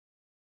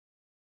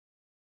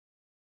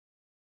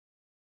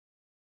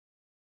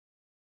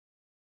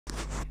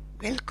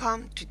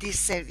Welcome to this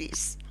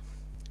service.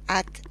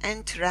 At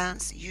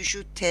entrance, you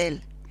should tell,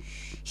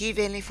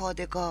 Heavenly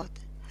Father God,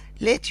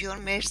 let your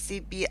mercy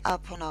be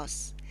upon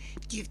us.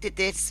 Give the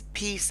dead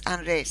peace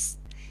and rest.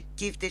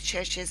 Give the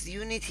churches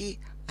unity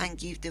and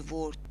give the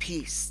world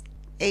peace.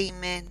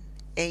 Amen,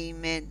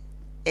 amen,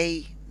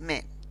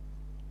 amen.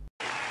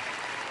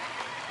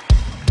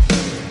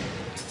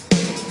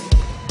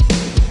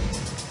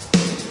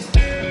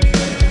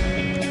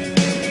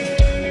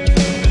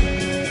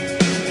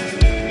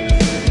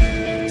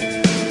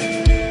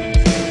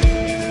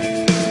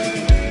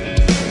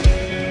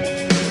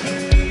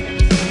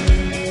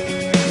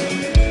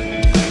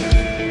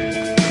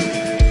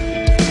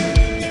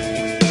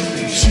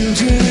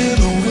 Children in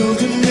the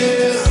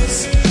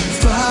wilderness,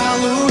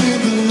 following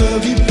the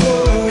love you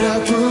poured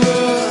out for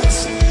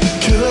us,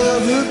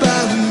 covered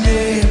by the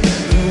name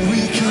that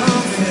we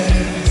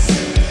confess,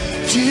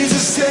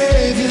 Jesus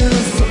Savior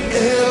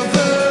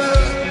forever.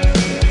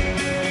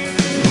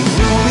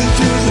 Rolling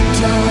through the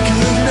dark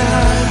of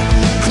night,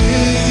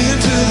 clinging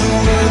to the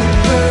word that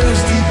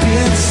burns deep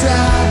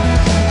inside,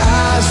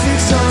 eyes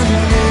fixed on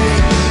your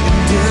name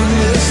and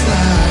endless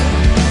light.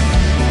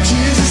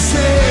 Jesus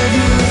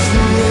Savior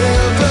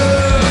forever.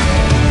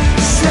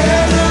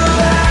 Set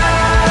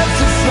alive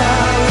to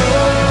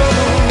follow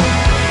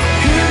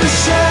in the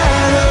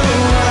shadow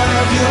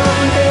of your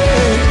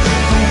name.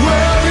 The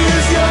world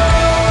is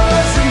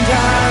yours and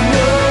I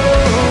know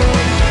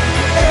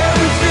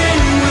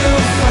everything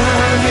will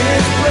find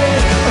its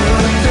place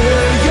under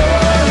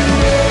your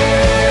name.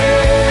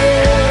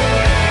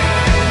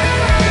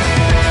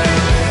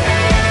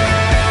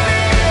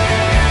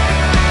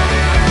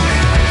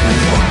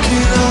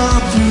 Walking on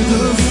through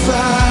the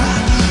fire,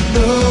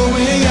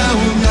 knowing I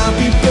will not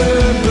be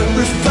burned but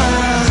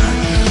refined.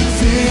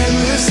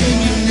 Fearless in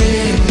your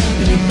name,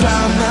 and you're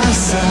by my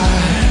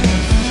side.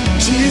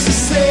 Jesus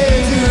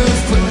Savior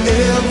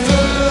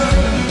forever.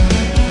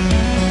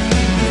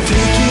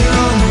 Taking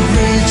on the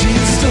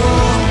raging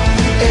storm,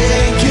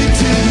 anchored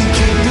to the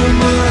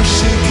kingdom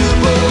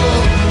unshakable.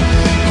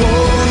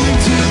 Holding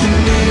to the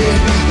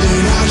name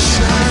that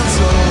outshines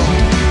all.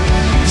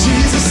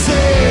 Jesus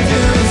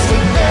Savior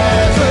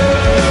forever.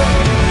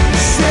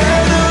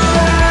 Set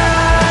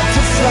alive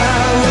to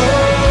follow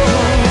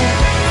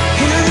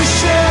in the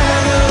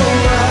shadow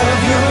of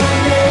your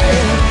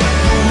name.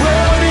 The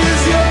world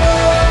is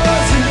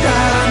yours and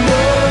I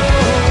know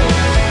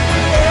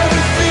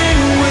everything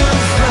will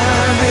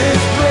find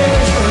its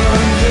place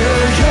under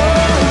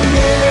your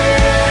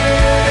name.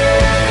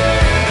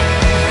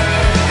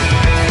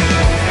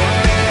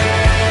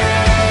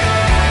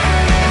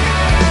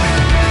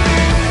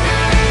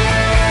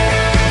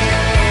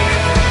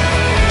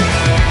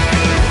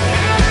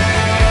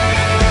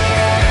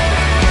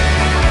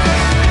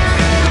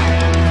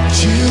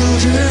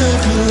 Children of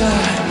the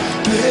light,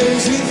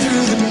 blazing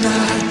through the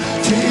night,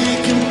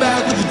 taking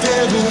back what the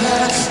devil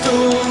had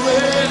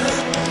stolen.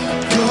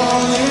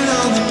 Calling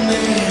on the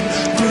name,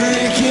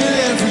 breaking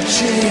every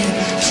chain.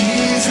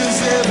 Jesus,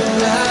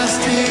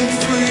 everlasting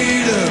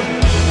freedom.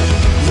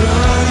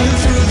 Running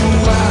through the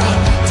wild,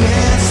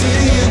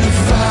 dancing in the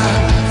fire,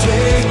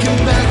 taking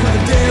back what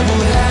the devil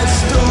had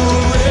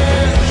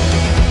stolen.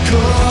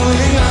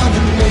 Calling on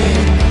the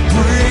name,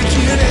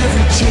 breaking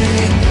every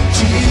chain.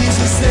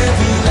 Jesus,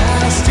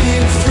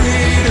 everlasting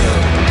freedom.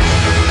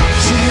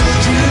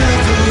 Children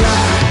of the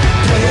light,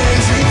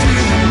 blazing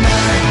through the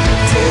night,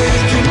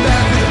 taking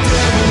back what the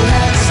devil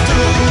had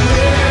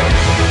stolen.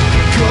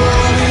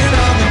 Calling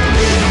on the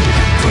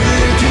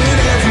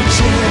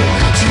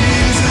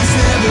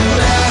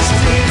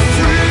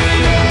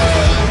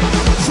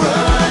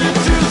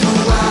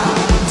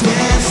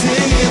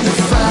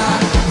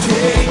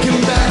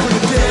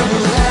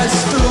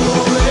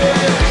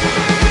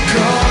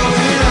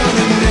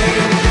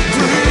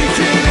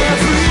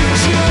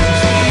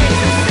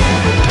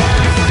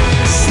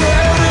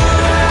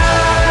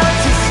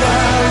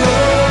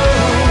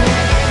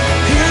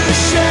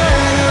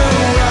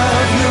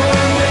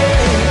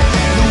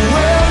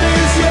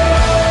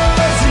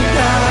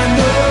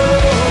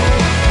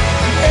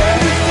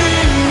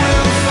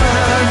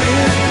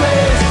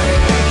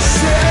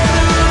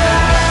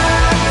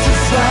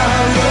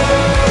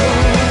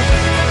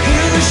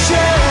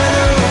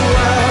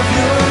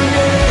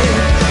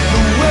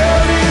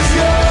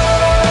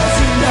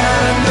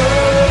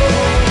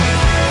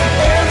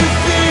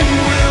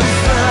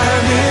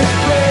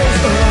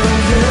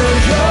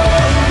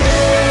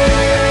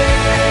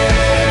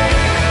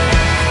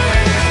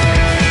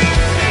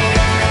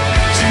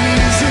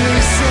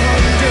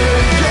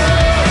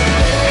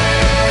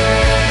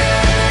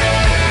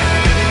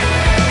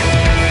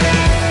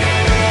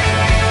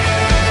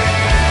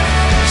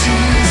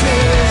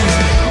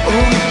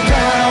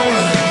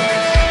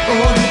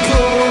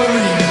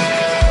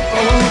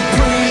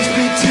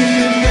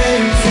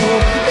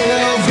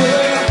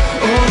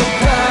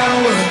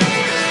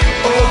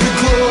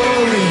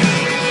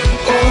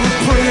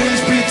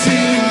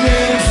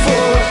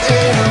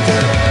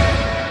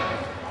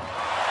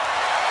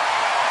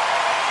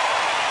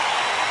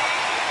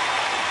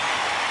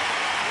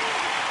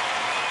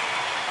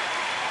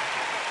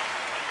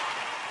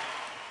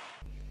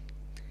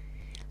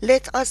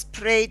Let us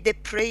pray the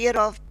prayer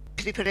of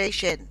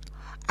preparation.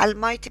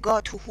 Almighty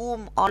God, to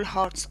whom all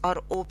hearts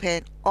are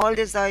open, all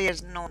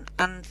desires known,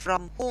 and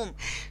from whom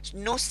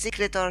no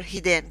secret are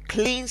hidden,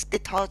 cleanse the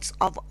thoughts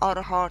of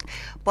our heart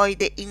by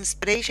the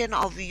inspiration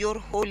of your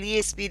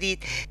Holy Spirit,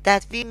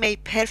 that we may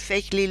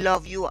perfectly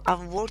love you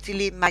and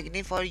worthily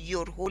magnify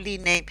your holy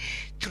name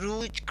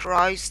through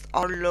Christ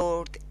our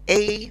Lord.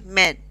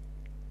 Amen.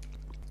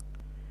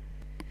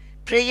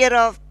 Prayer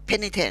of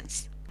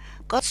penitence.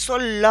 God so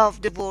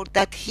loved the world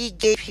that he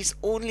gave his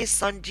only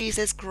Son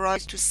Jesus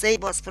Christ to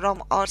save us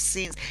from our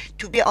sins,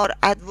 to be our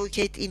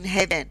advocate in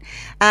heaven,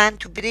 and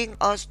to bring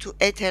us to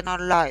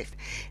eternal life.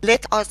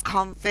 Let us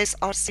confess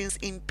our sins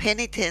in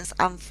penitence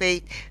and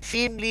faith,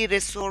 firmly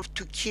resolved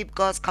to keep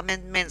God's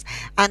commandments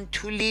and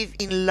to live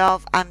in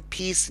love and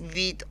peace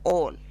with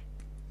all.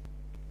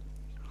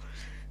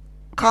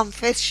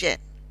 Confession.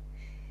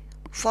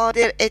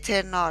 Father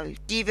eternal,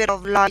 giver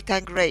of light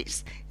and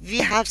grace, we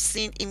have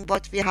sinned in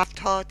what we have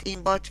taught,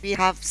 in what we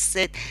have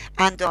said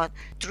and done,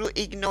 through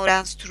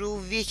ignorance, through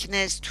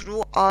weakness,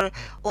 through our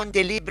own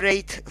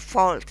deliberate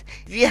fault.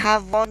 We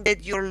have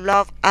wanted your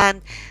love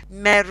and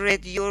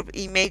marred your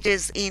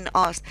images in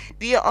us.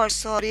 We are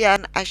sorry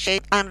and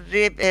ashamed and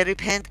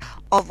repent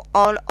of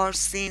all our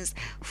sins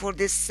for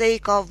the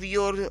sake of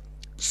your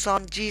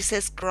Son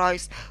Jesus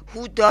Christ,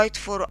 who died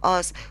for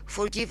us.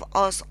 Forgive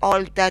us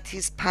all that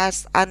is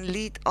past and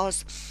lead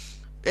us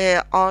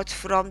out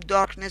from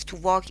darkness to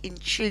walk in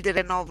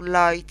children of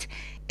light.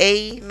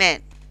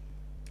 Amen.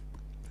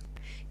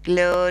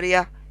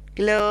 Gloria,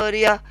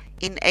 Gloria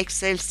in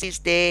excelsis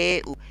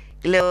Deo.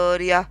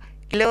 Gloria,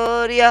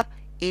 Gloria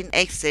in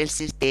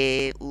excelsis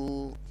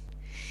Deo.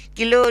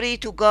 Glory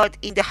to God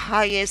in the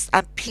highest,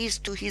 and peace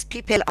to his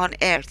people on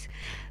earth.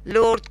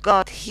 Lord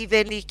God,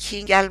 heavenly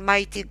King,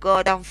 almighty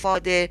God and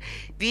Father,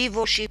 we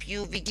worship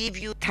you, we give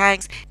you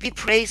thanks, we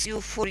praise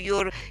you for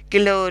your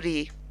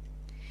glory.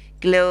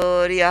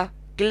 Gloria,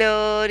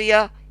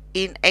 Gloria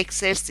in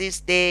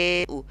excelsis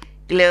Deo.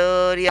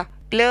 Gloria,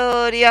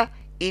 Gloria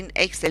in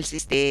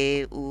excelsis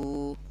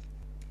Deo.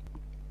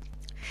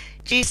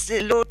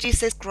 Jesus, Lord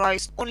Jesus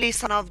Christ, only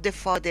Son of the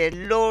Father,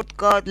 Lord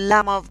God,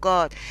 Lamb of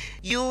God,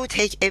 you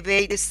take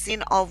away the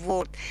sin of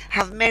world.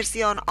 Have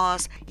mercy on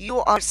us.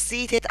 You are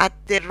seated at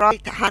the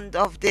right hand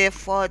of the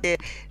Father.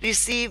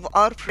 Receive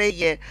our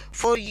prayer,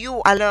 for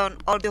you alone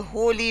are the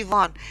Holy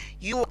One.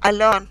 You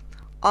alone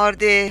are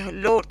the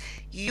Lord.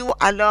 You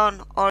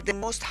alone are the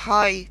Most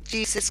High,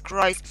 Jesus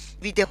Christ,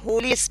 with the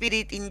Holy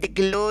Spirit in the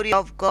glory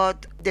of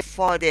God the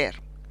Father.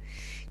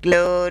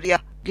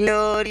 Gloria,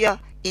 Gloria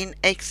in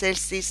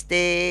excelsis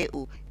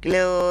Deo.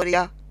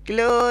 Gloria,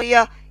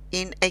 Gloria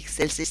in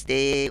excelsis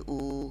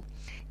Deo.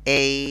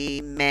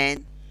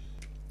 Amen.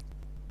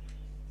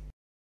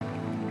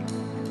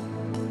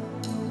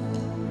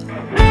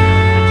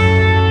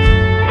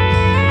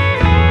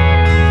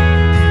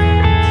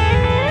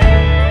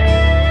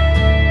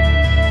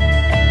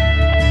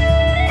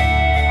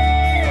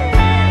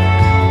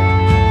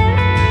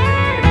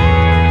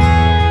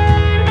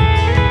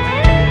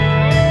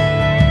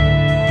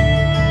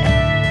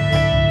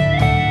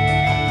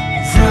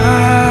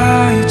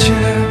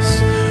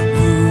 Righteous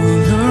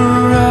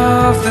ruler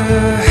of the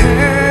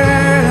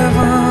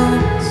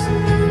heavens,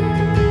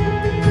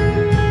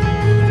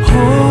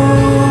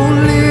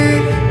 holy,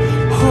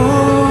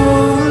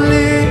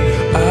 holy,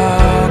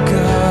 our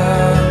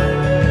God,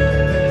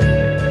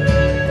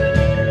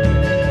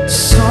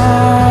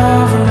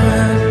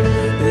 sovereign,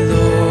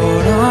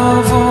 Lord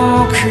of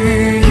all creation.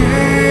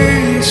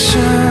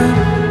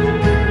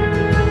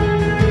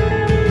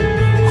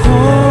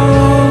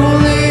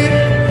 Holy,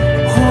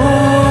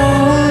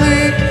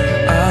 holy,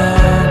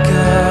 our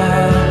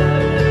God.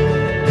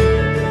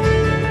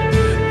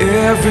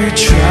 Every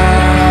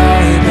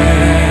tribe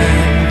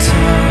and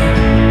tongue,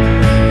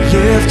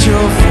 lift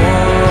your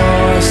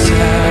voice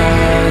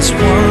as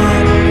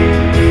one.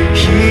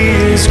 He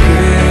is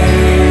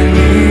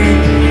greatly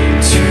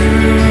to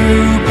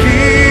be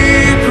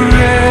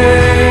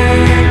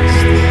praised.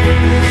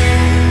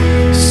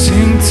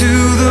 Sing to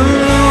the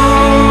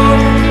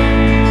Lord,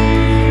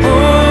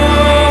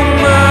 oh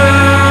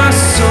my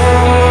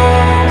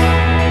soul.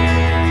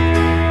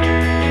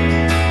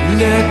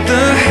 Let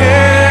the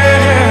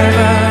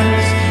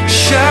heavens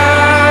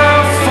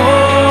shout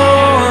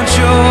for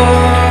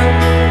joy.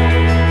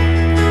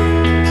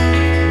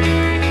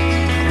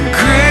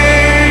 Great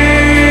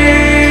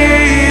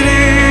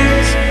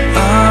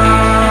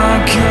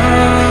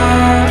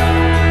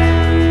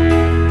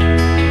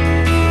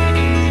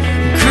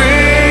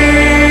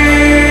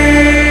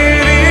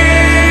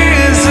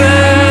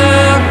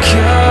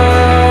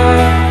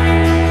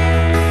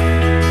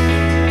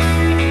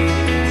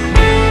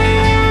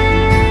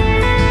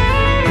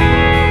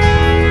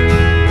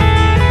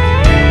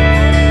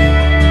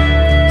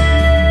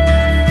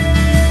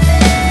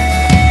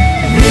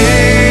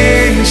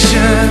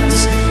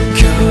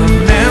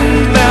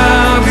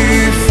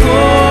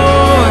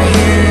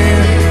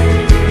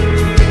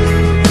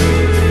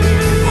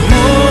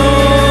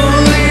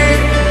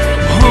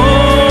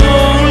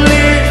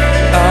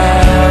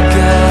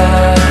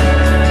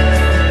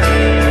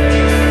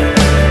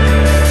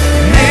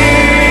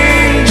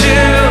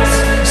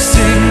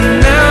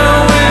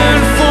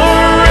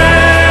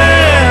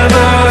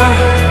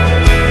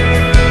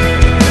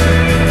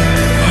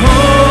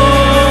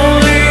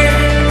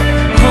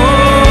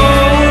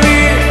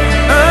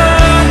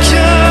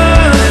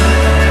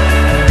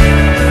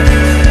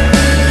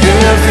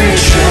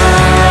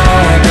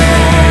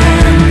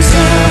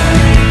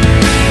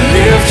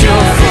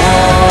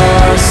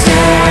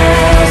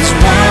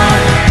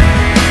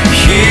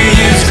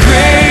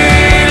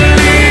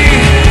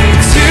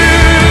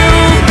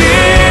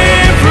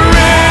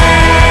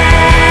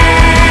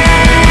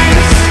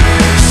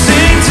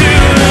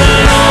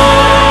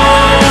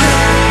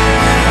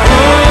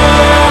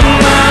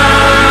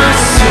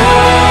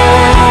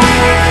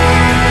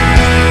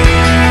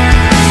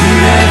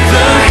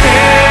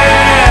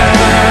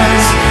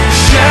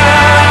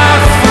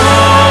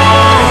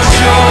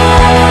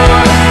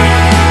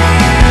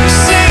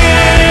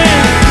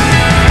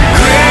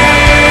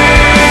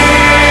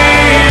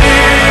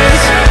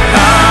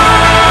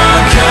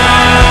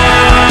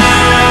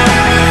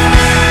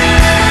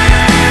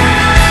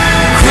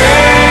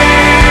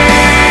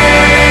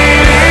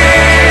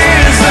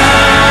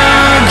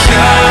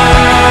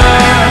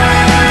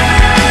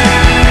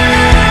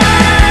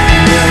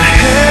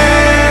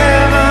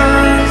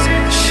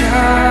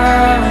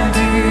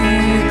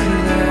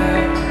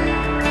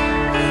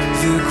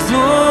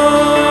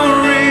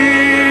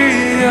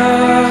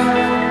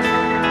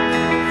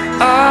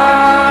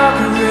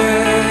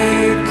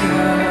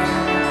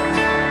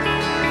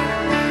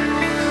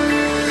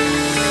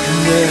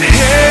The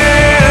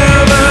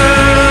heavens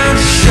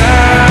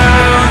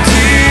shall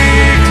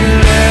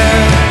declare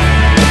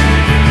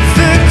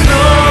the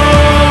glory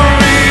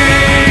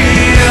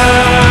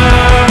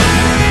of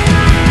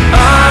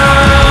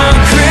our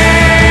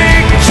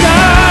great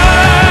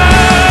God.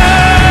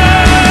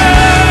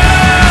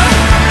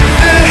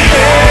 The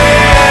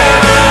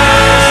heavens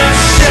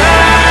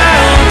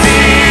shall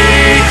declare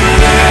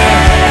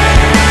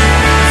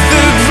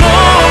the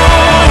glory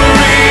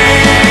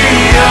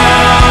of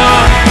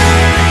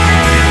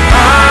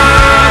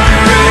our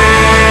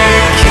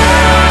great God.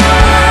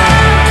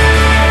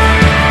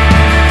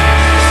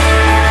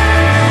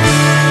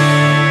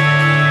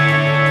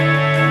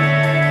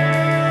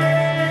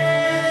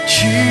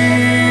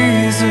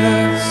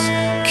 Jesus,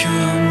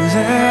 come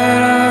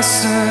let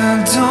us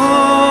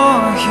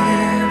adore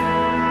Him.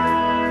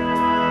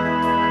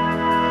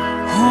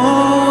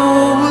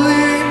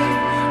 Holy,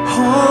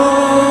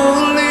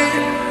 holy,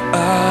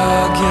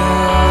 our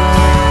God.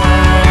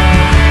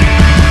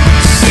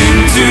 Sing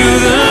to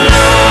the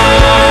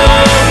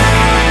Lord,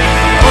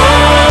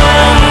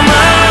 oh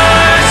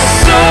my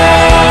soul.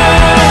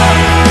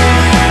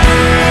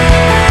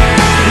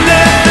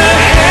 Let the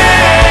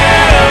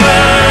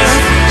heavens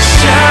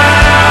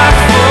shout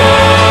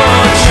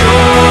for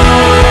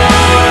joy.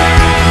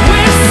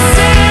 We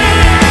sing,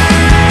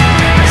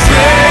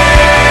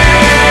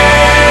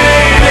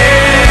 great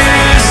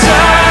is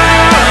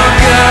our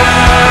God.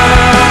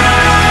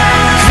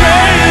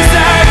 Great is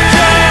our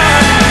God.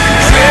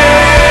 Great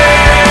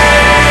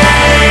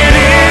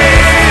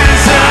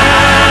is our God. Great is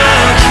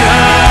our God.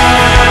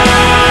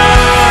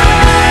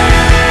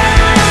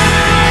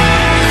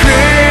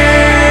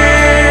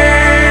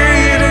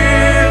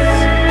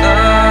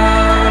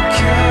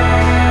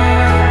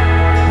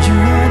 You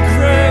are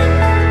great.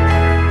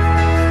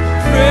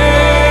 Great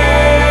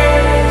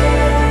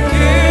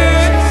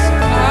is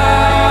our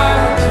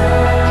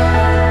God.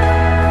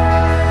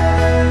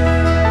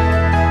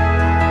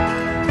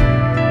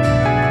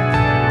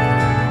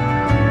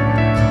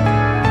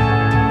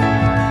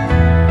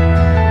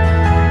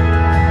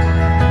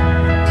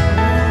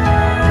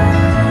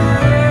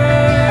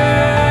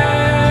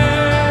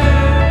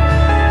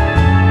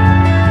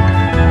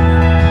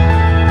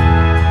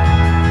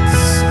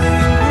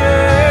 Sing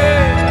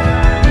great.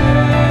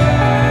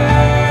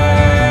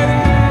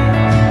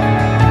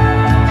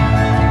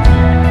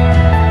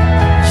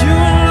 You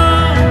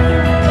alone.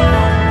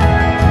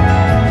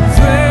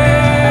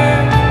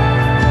 Great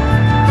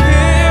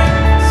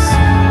is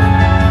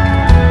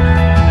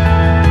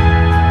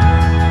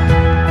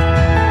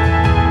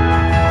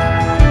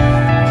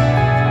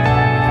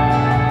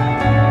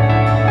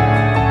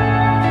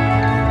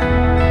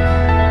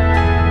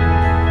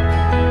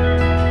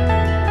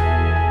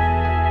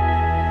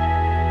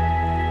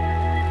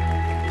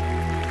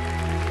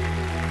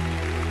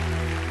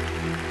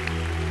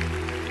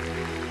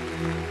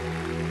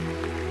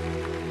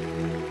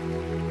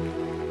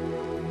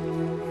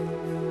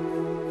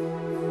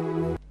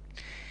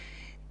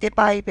The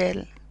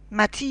Bible,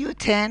 Matthew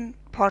 10,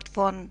 part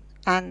 1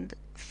 and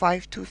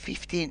 5 to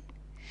 15.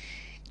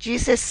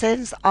 Jesus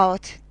sends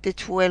out the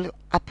 12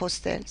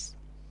 apostles.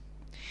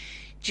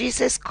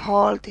 Jesus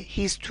called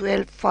his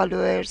 12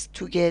 followers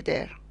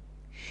together.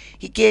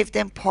 He gave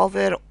them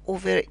power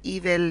over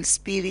evil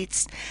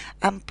spirits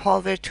and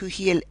power to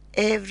heal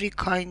every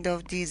kind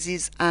of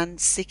disease and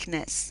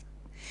sickness.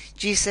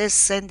 Jesus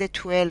sent the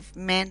 12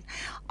 men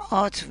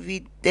out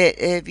with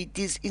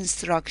these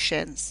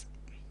instructions.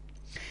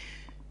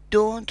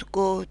 Don't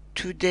go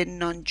to the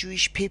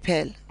non-Jewish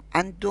people,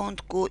 and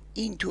don't go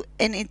into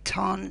any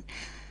town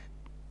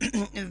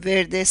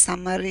where the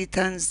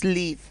Samaritans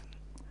live,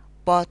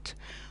 but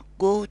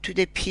go to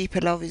the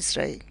people of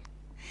Israel.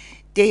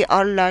 They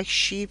are like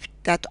sheep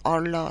that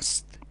are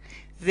lost.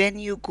 When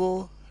you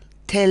go,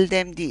 tell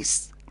them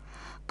this: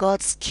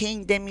 God's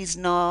kingdom is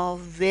now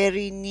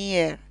very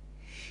near.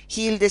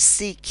 Heal the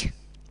sick,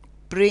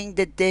 bring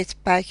the dead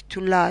back to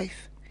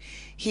life,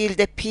 heal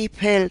the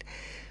people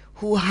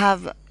who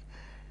have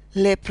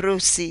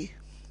leprosy,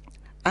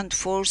 and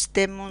force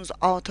demons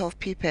out of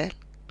people.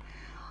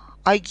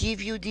 I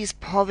give you this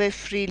power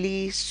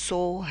freely,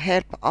 so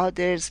help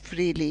others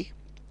freely.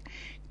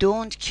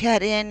 Don't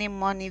carry any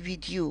money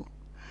with you,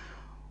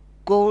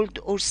 gold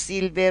or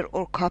silver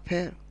or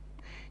copper.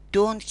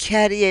 Don't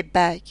carry a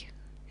bag.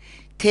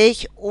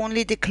 Take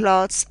only the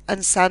clothes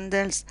and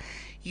sandals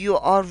you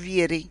are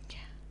wearing,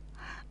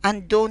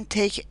 and don't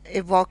take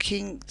a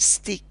walking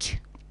stick.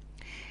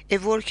 A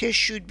worker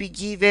should be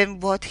given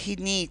what he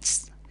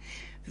needs.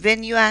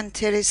 When you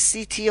enter a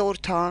city or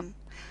town,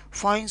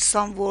 find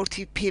some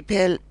worthy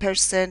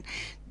person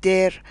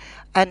there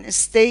and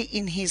stay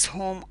in his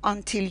home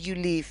until you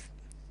leave.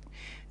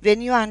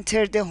 When you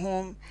enter the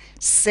home,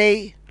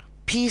 say,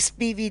 "Peace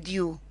be with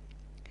you."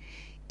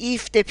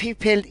 If the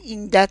people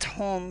in that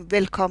home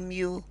welcome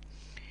you,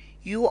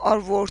 you are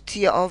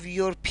worthy of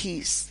your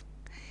peace.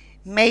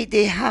 May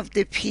they have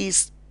the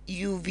peace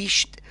you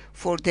wished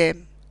for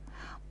them.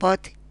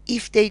 But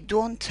if they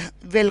don't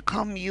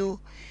welcome you,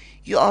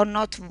 you are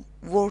not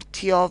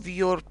worthy of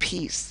your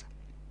peace.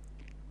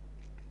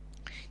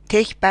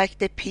 Take back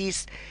the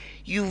peace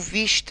you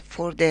wished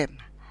for them.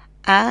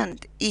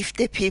 And if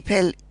the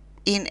people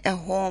in a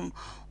home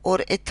or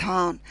a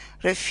town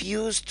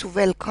refuse to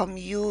welcome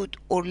you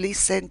or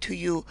listen to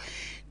you,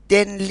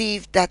 then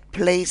leave that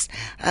place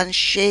and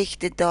shake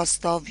the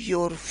dust off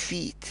your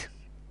feet.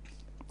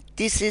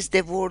 This is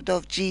the word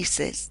of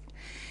Jesus.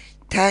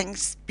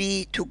 Thanks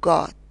be to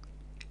God.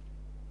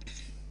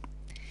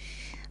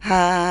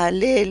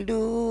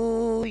 Hallelujah.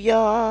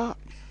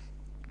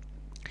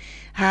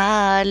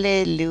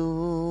 Hallelujah.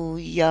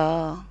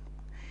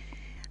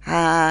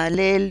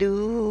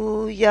 Hallelujah.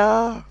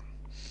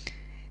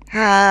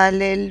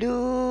 Hallelujah.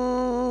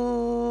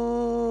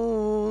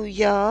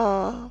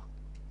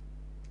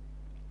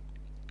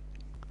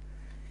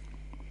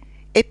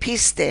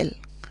 Epistle,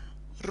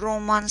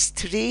 Romans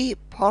 3,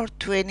 part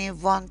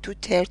 21 to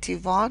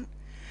 31.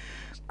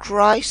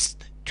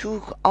 Christ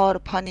took our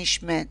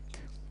punishment.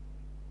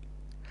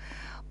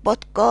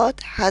 But God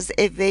has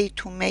a way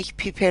to make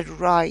people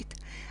right,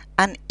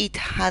 and it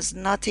has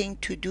nothing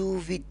to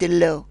do with the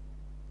law.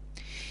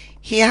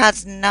 He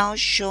has now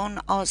shown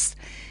us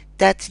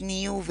that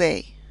new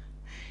way,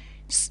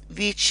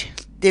 which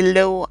the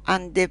law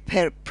and the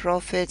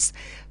prophets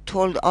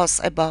told us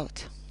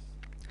about.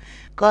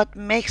 God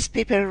makes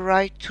people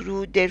right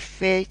through their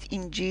faith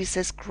in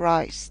Jesus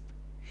Christ.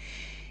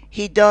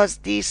 He does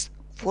this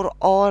for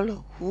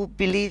all who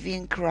believe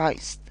in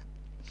Christ.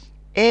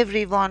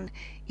 Everyone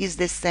is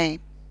the same.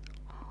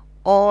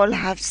 All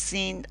have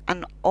sinned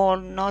and all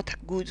not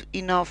good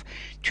enough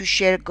to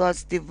share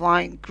God's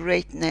divine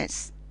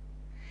greatness.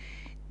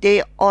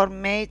 They are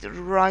made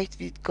right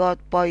with God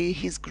by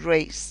His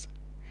grace.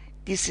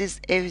 This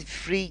is a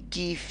free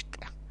gift.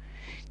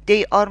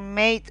 They are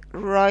made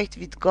right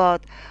with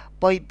God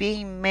by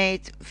being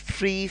made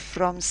free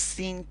from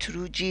sin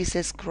through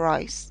Jesus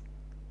Christ.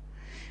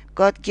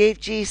 God gave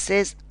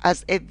Jesus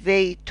as a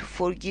way to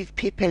forgive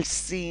people's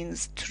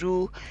sins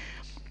through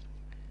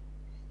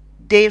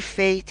their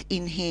faith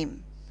in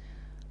Him.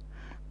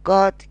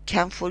 God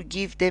can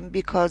forgive them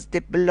because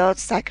the blood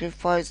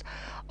sacrifice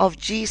of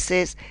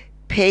Jesus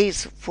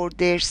pays for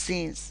their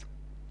sins.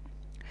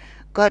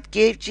 God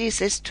gave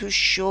Jesus to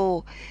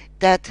show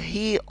that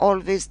He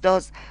always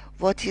does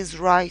what is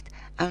right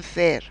and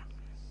fair.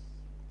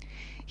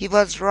 He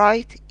was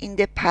right in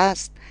the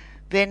past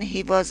when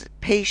He was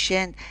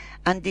patient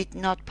and did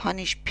not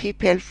punish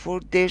people for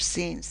their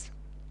sins.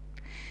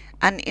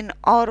 And in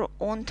our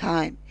own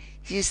time,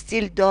 He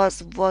still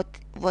does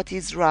what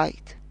is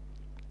right.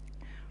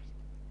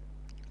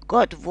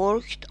 God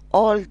worked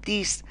all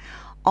this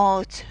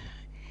out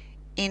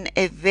in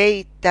a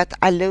way that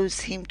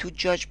allows Him to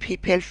judge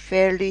people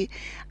fairly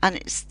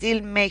and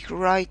still make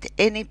right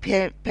any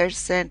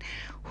person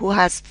who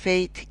has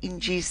faith in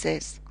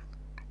Jesus.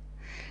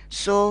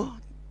 So,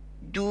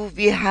 do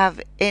we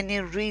have any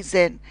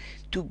reason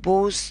to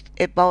boast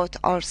about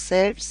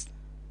ourselves?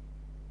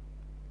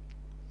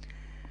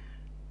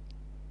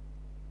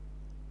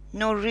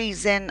 No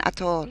reason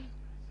at all.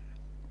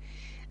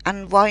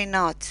 And why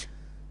not?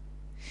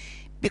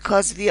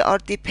 Because we are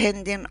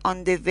depending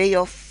on the way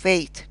of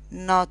faith,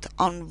 not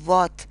on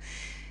what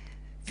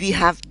we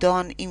have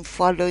done in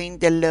following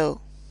the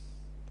law.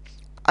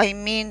 I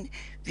mean,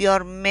 we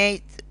are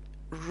made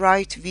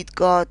right with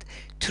God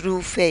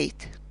through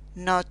faith,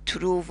 not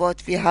through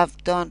what we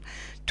have done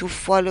to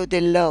follow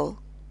the law.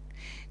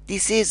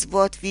 This is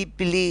what we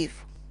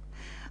believe.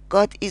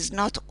 God is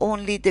not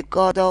only the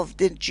God of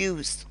the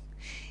Jews,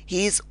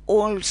 He is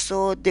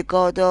also the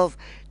God of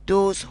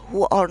those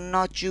who are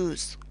not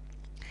Jews.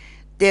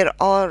 There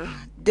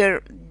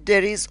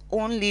is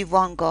only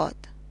one God.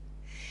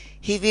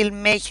 He will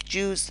make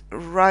Jews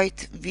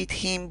right with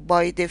Him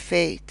by the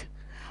faith,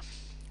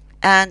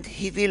 and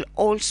He will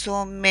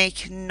also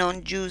make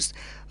non-Jews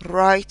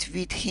right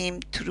with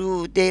Him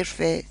through their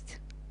faith.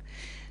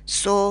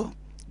 So,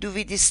 do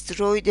we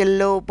destroy the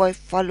law by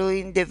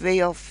following the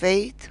way of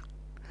faith?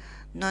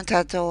 Not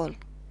at all.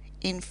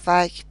 In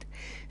fact,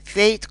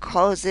 faith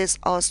causes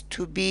us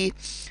to be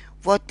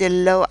what the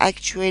law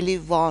actually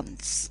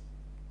wants.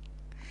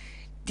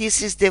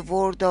 This is the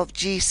word of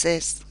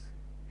Jesus.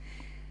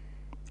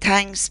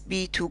 Thanks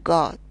be to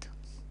God.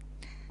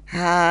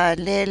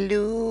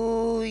 Hallelujah.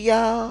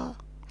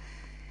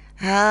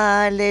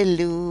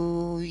 Hallelujah.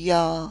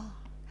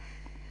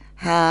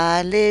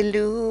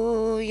 Hallelujah.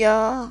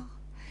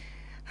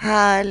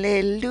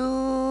 Hallelujah.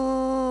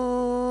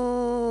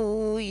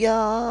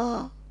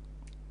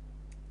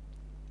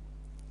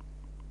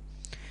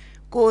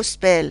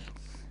 Gospel,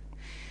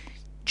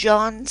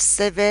 John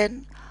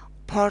 7,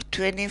 part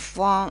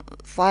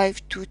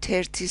 25 to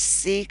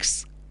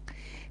 36.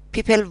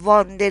 People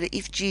wonder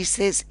if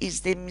Jesus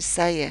is the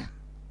Messiah.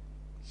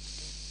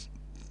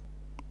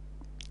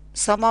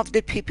 Some of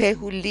the people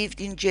who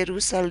lived in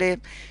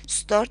Jerusalem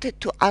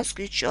started to ask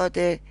each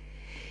other,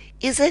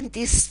 isn't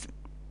this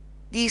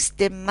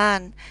the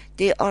man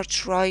they are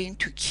trying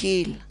to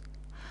kill?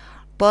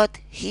 But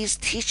his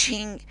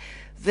teaching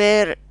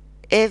where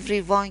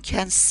everyone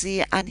can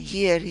see and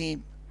hear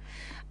him,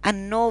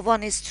 and no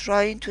one is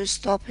trying to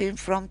stop him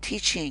from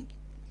teaching.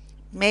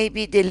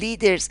 Maybe the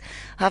leaders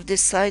have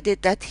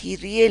decided that he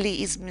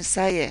really is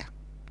Messiah.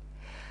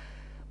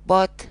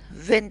 But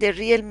when the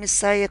real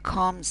Messiah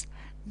comes,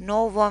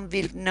 no one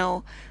will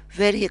know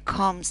where he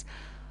comes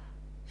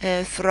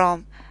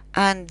from,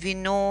 and we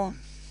know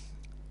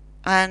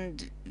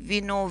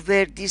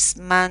where this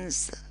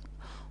man's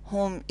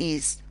home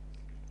is.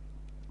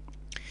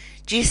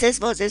 Jesus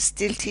was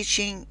still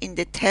teaching in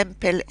the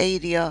temple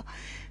area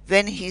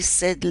when he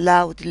said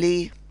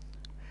loudly,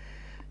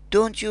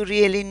 "Don't you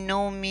really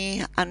know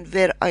me and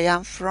where I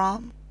am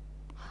from?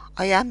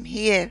 I am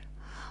here,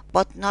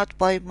 but not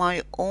by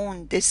my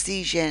own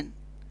decision.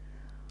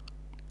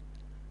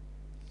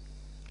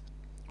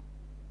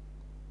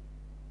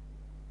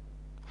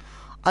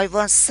 I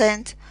was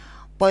sent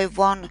by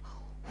one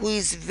who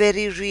is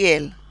very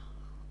real,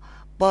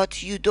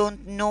 but you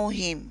don't know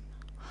him.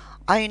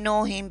 I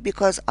know him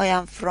because I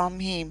am from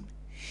him.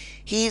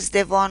 He is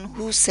the one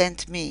who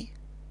sent me."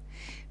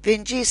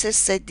 When Jesus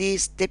said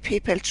this, the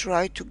people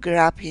tried to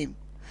grab him,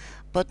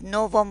 but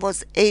no one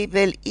was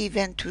able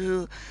even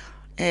to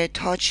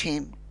touch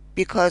him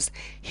because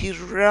the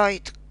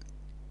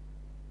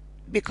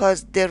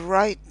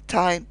right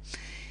time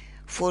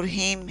for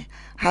him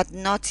had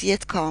not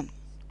yet come.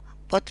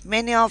 But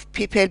many of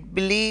people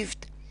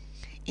believed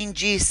in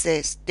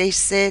Jesus. They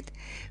said,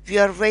 "We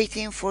are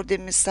waiting for the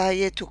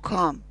Messiah to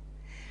come.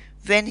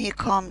 When he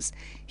comes,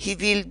 he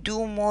will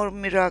do more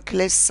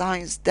miraculous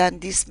signs than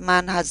this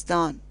man has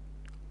done."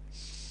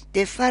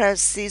 The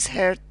Pharisees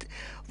heard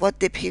what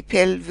the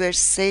people were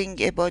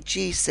saying about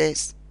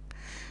Jesus.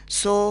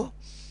 So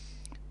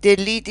the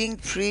leading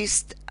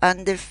priest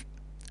and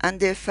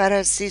the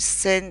Pharisees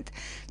sent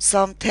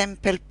some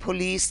temple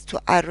police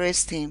to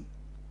arrest him.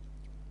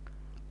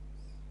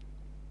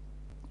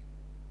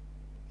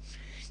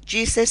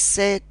 Jesus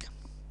said,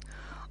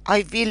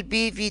 "I will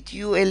be with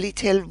you a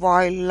little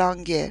while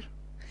longer.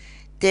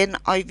 Then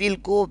I will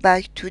go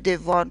back to the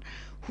one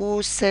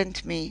who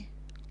sent me.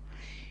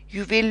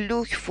 You will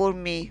look for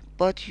me,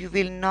 but you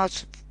will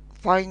not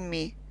find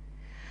me,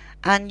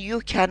 and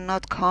you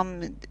cannot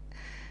come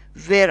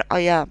where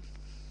I am."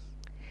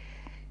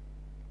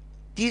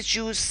 These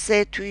Jews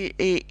said to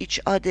each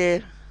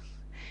other,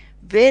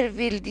 "Where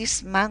will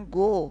this man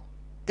go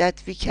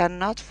that we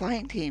cannot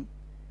find him?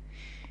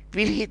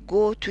 Will he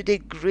go to the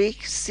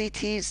Greek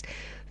cities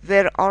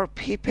where our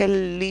people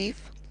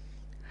live?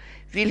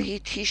 Will he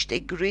teach the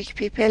Greek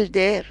people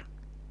there?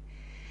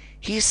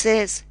 He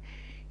says,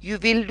 'You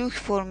will look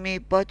for me,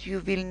 but you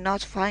will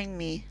not find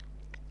me.'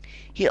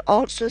 He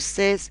also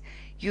says,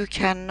 'You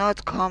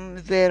cannot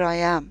come where I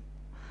am.'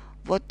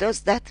 What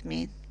does that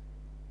mean?"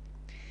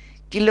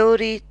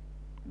 Glory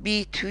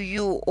be to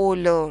you, O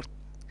Lord.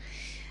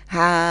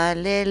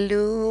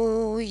 Hallelujah.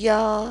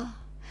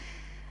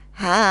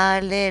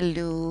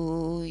 Hallelujah.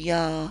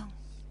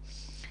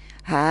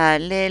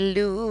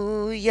 Hallelujah.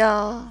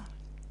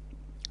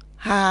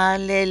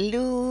 Hallelujah.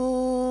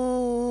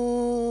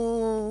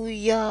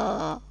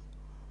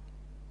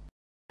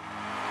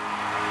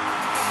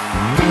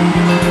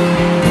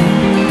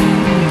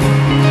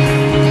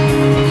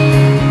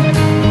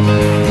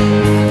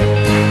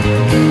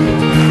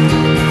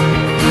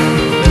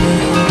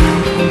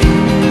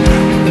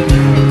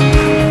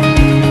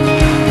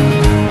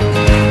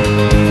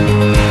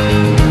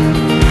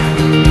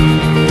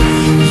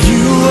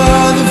 You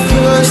are the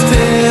first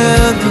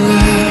and the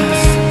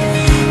last,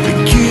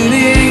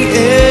 beginning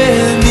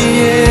and the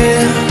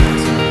end,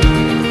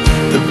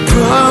 the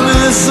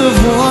promise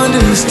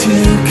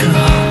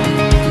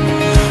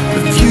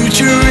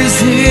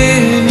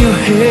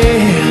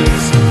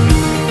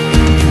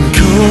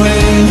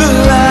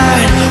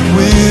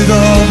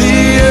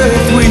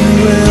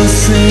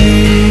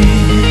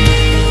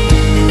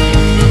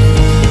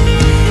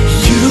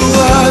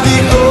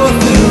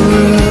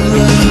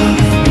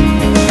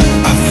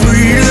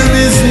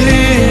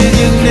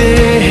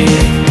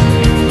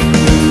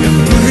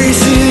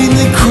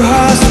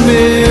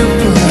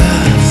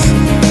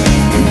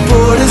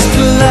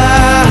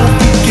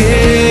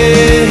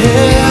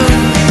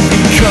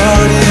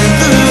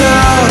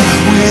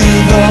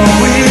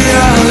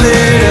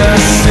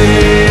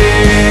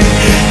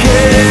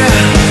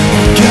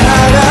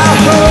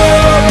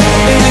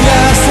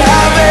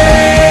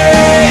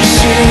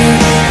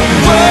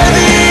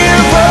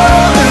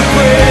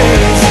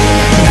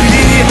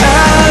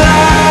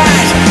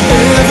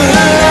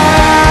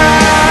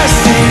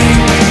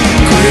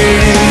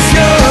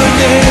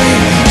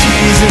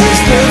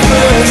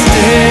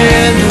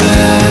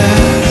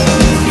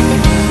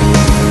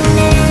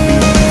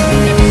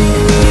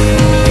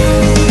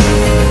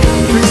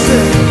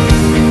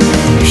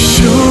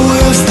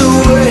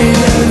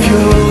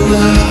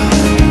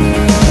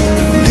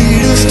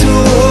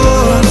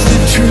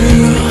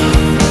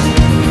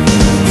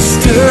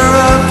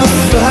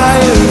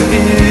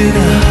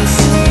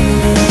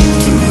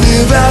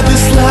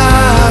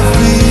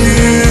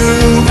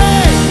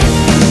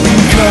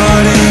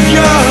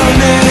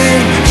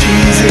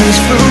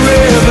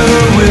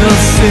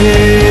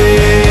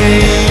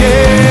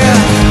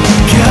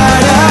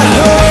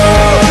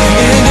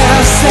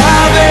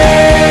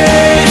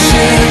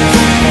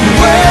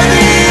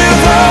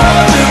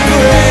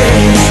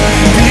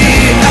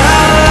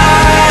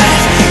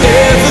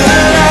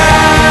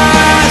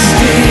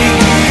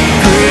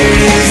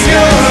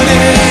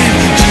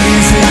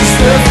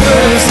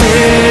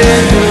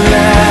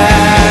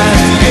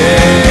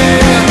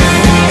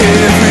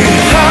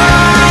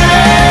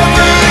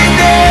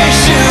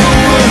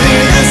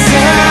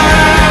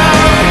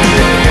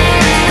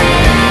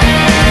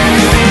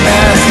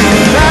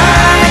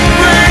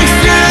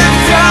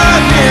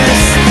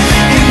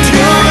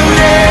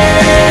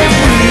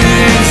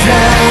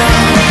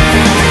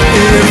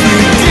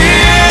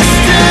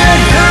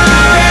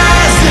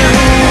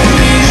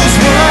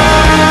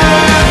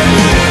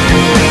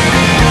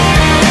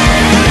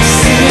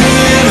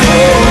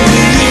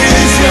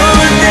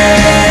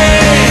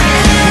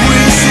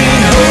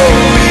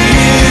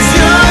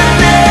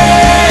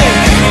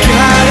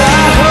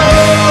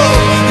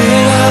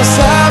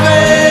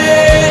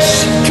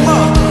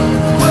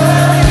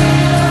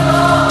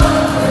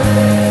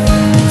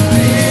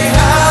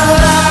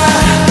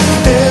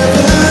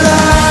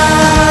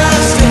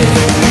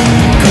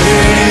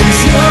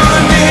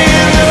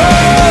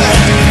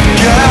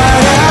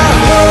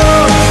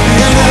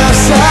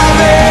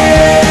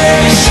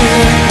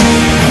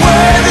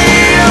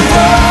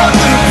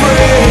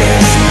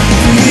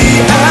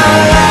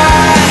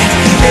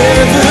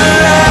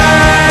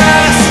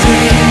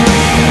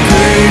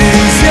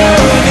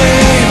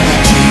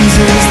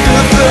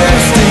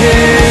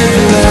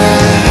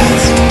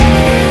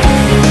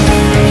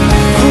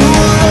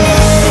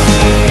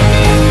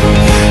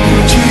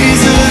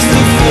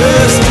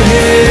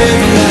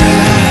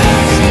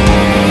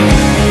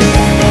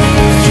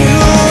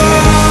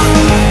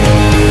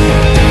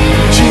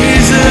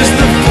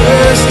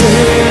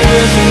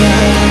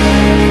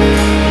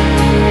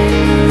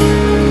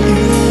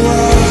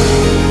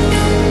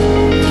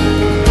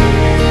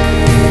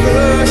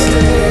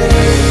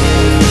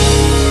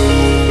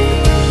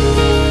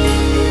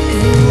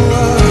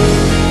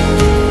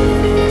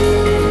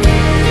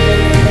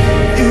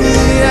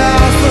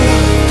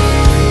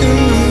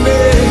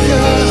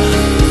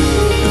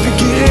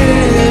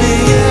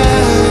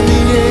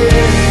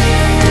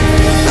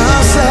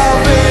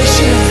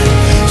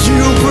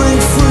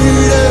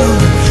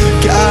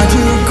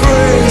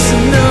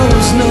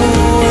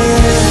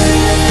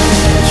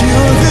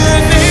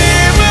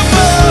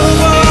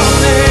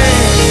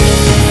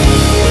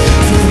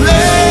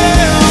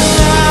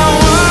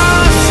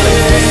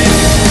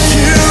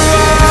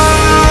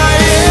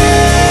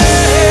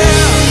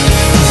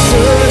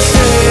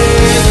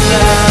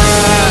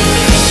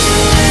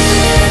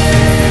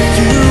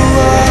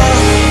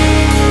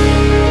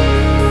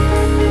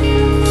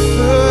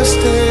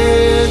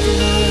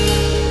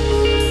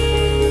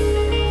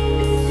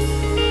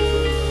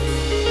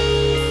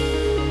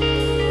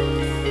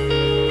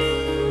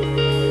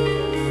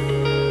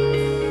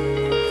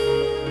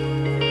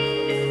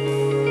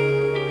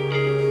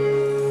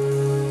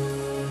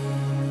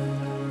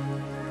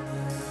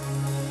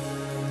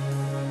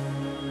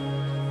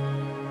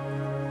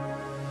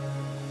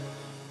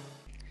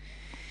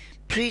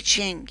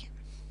preaching.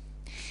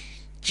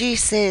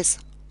 Jesus,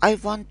 I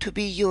want to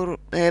be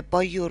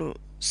by your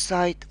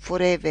side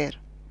forever.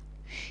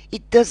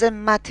 It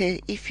doesn't matter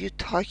if you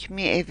take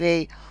me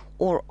away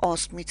or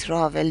ask me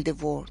travel the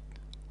world.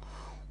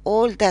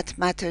 All that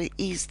matters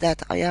is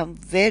that I am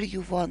where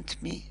you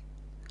want me.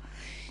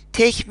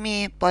 Take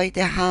me by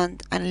the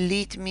hand and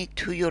lead me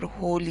to your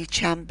holy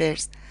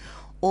chambers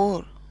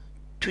or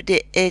to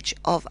the edge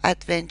of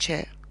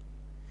adventure.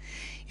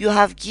 You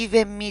have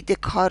given me the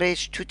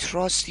courage to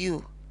trust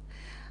you,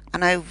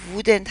 and I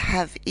wouldn't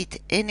have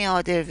it any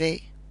other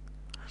way.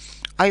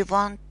 I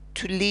want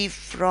to live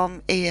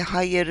from a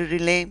higher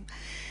realm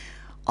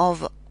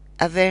of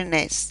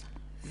awareness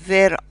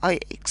where I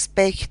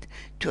expect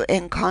to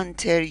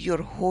encounter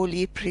your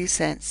holy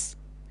presence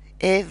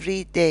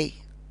every day.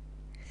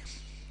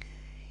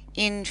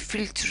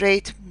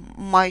 Infiltrate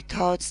my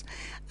thoughts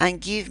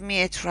and give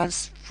me a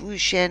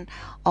transfusion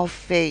of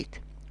faith,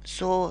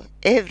 so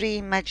every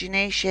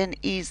imagination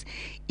is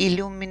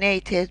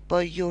illuminated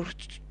by your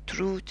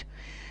truth.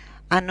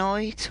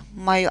 Anoint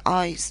my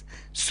eyes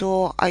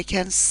so I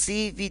can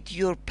see with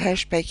your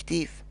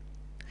perspective.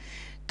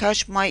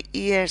 Touch my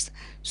ears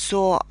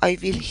so I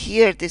will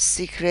hear the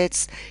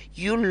secrets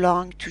you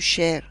long to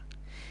share.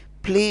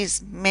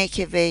 Please make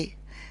a way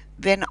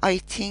when I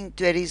think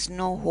there is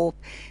no hope,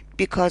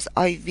 because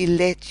I will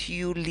let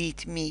you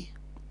lead me.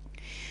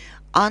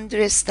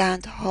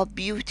 Understand how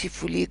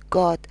beautifully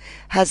God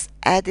has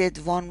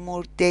added one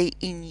more day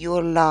in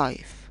your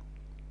life.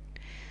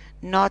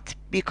 Not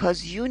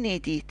because you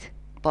need it,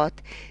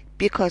 but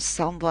because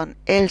someone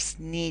else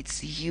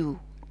needs you.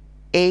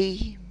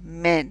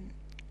 Amen.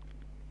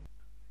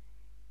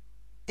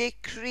 The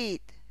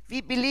Creed.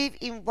 We believe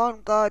in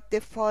one God,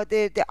 the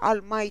Father, the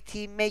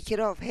Almighty,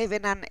 maker of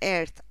heaven and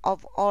earth,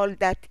 of all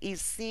that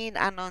is seen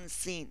and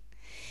unseen.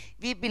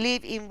 We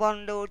believe in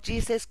one Lord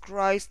Jesus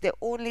Christ, the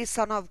only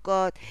Son of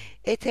God,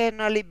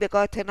 eternally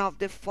begotten of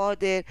the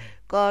Father,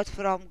 God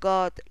from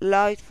God,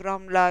 light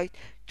from light,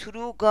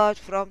 true God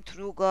from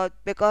true God,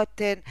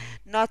 begotten,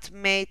 not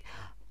made,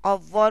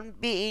 of one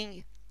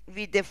being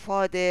with the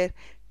Father.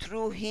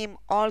 Through him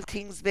all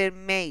things were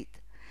made.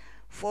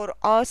 For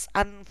us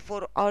and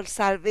for our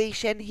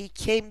salvation he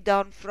came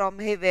down from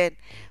heaven,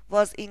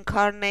 was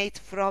incarnate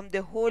from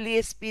the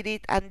Holy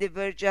Spirit and the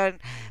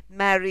Virgin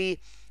Mary,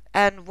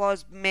 and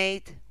was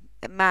made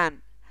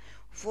man.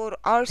 For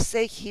our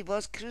sake he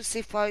was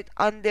crucified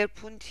under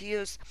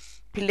Pontius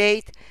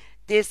Pilate.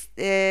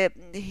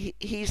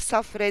 He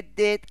suffered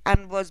death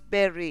and was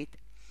buried.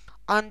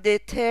 On the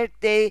third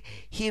day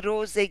he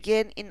rose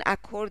again in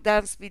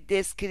accordance with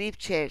the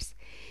scriptures.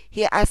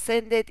 He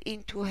ascended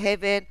into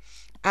heaven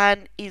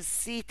and is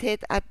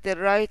seated at the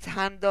right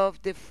hand of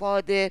the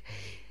Father.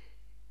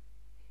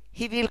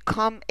 He will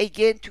come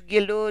again to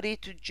glory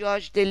to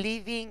judge the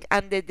living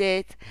and the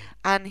dead,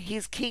 and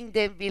his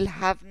kingdom will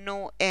have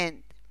no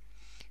end.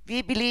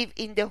 We believe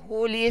in the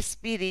Holy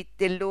Spirit,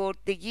 the Lord,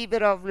 the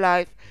giver of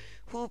life,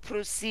 who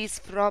proceeds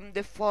from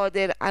the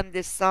Father and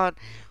the Son,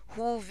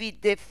 who with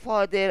the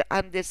Father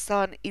and the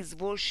Son is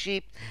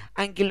worshipped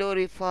and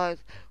glorified,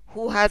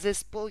 who has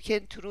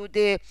spoken through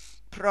the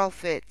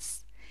prophets.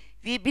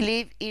 We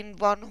believe in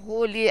one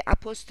holy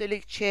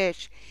apostolic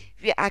church.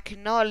 We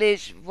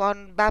acknowledge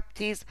one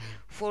baptism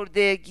for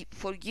the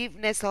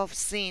forgiveness of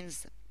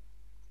sins.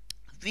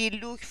 We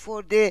look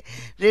for the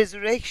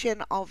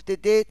resurrection of the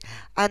dead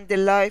and the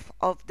life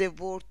of the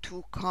world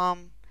to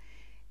come.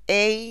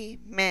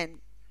 Amen.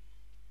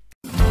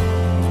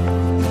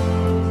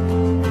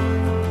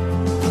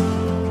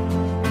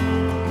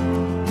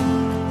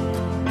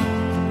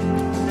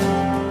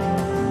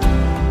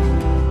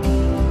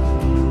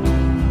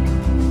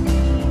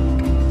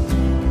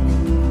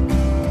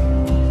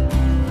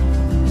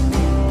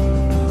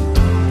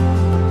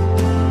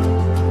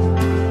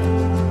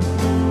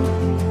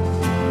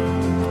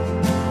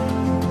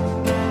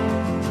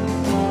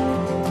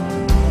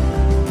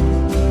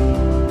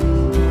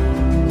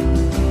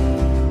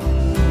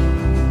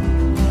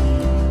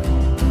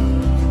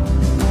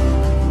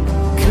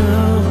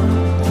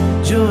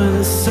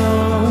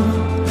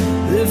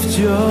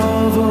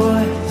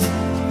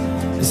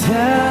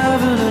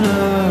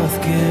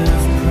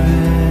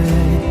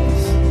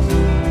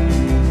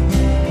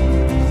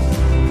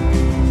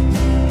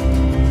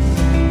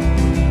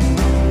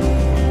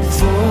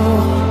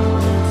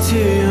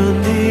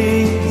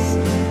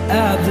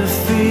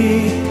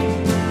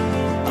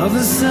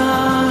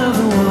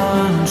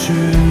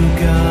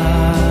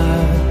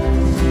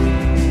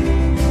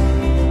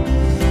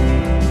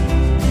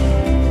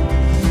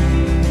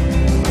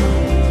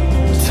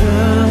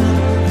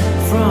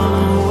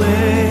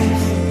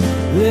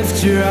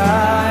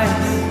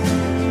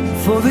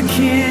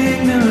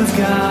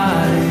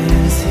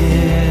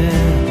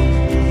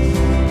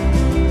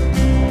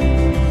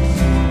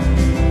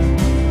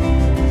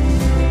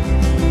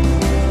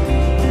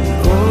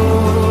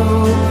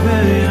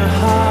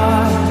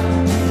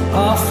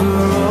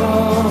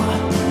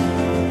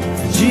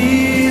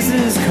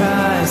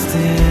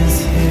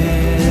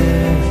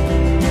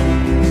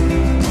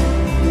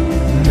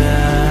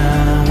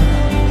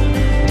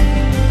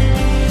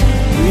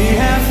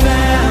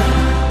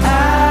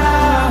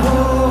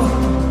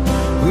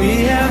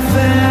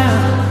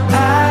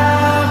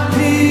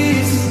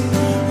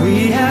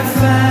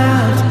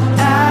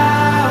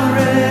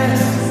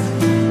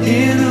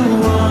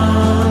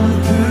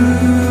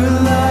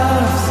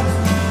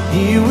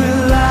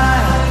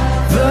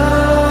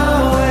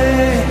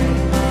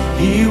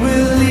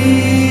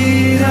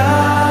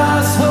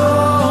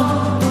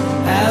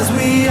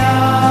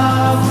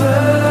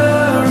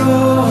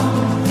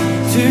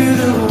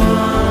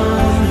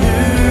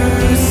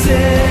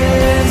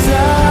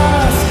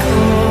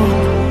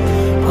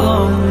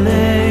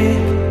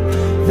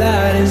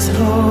 is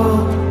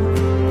hope.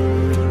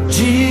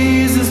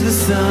 Jesus, the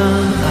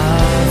Son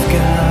of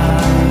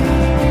God.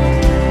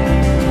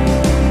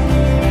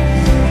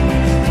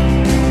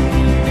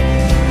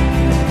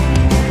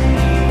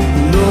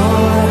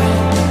 Lord,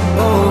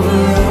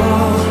 over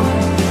all,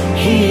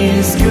 He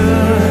is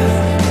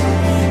good,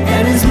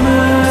 and His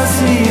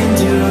mercy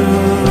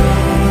endures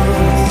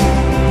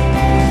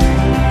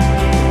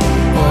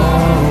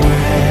always.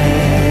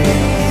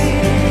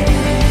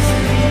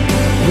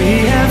 We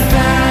have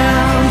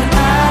found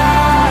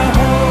our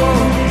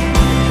hope.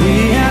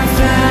 We have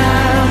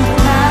found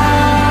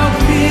our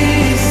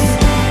peace.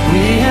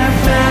 We have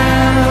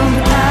found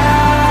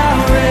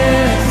our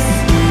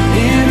rest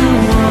in the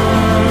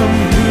one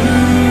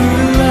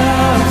who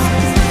loves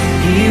us.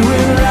 He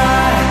will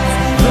light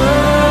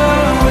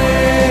the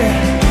way.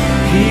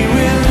 He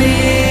will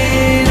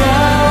lead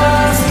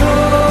us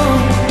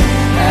home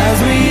as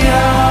we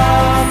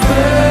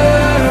offer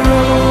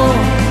all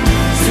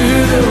to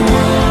the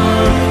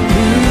one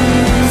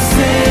who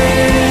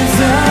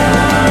saves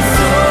our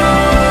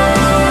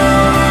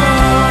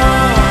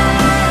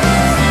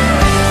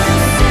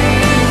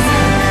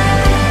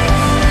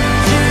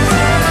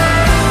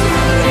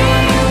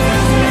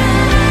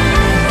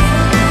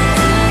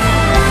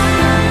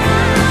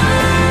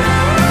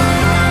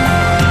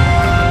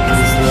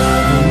His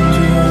love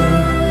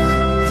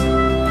endures,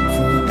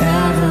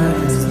 forever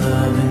His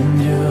love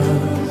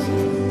endures,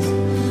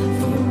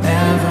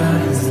 forever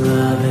His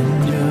love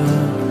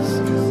endures,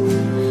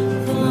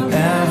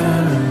 forever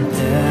and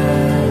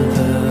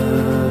ever.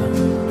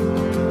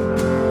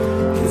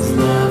 His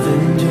love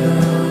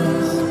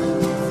endures,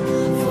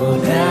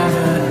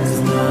 forever His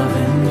love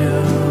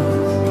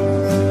endures,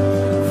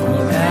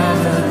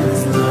 forever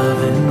His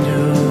love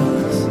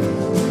endures.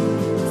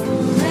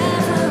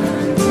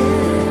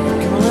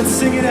 Come on, let's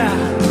sing it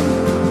out.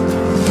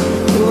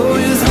 Oh,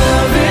 His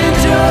love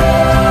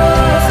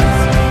endures,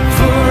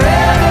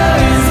 forever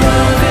His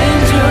love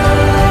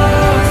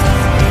endures,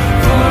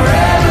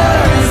 forever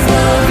His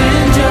love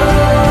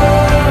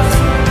endures,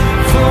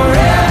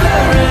 forever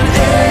and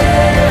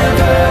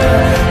ever.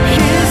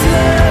 His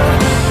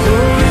love,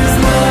 oh, His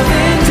love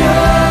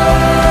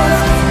endures,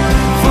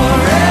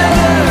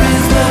 forever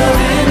His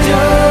love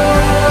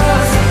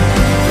endures,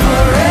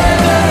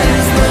 forever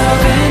His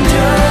love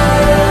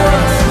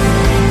endures,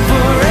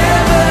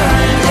 forever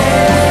and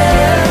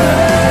ever.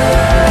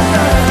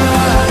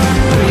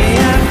 We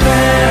have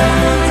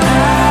found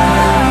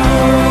our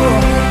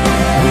hope.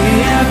 We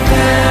have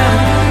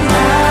found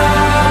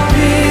our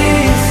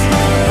peace.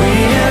 We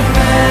have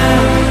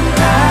found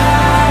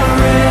our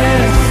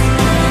rest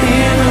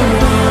in the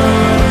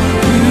one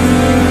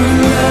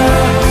who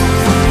loves.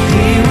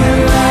 He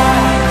will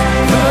light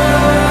the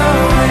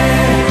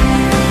way.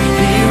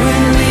 He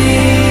will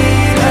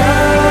lead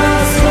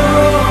us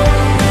home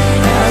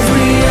as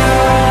we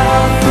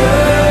offer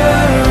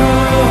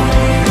all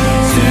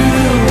to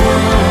the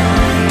one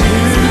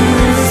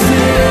who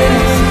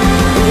saves.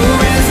 Oh,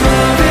 His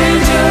love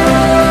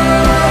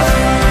endures,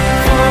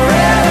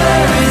 forever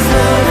His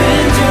love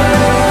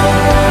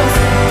endures,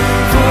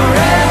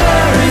 forever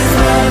His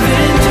love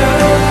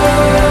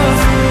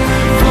endures,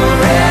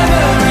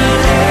 forever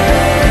and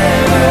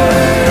ever.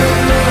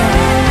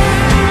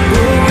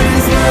 Oh,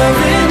 His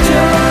love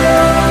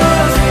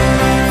endures,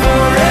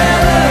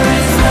 forever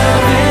His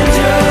love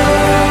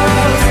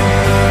endures,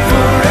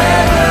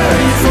 forever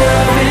His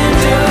love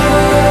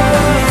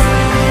endures,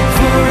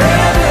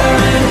 forever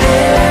and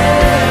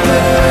ever.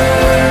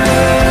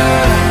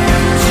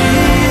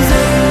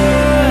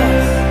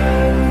 Jesus.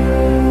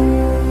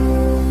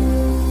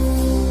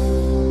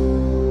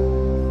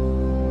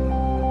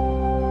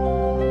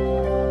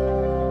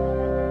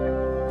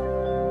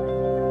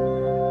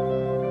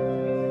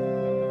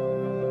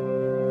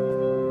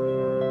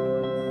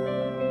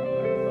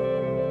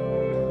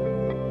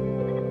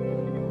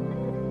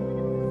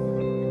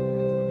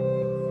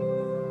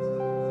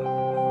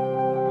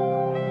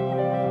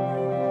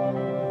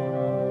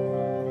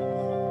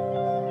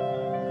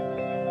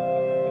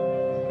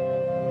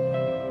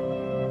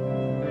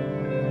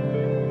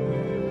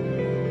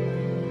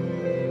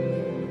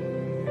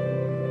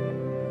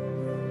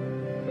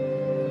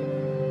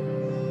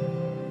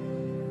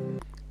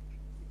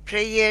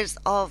 Prayers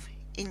of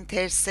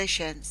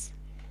intercessions.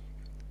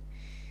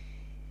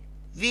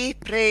 We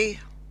pray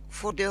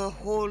for the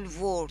whole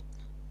world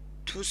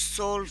to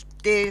solve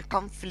their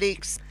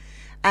conflicts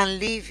and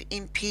live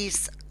in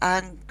peace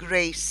and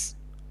grace.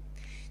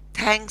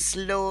 Thanks,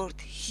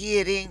 Lord,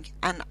 hearing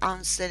and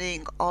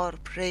answering our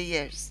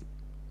prayers.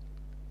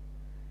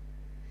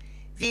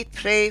 We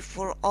pray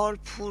for all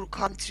poor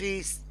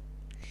countries.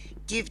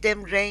 Give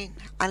them rain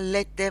and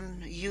let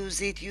them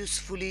use it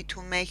usefully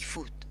to make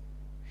food.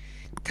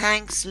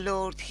 Thanks,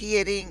 Lord,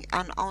 hearing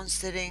and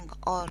answering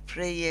our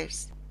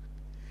prayers.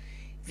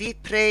 We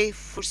pray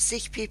for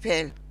sick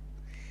people.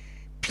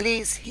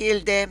 Please heal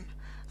them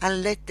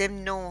and let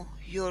them know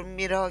your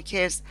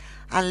miracles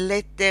and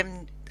let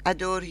them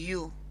adore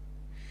you.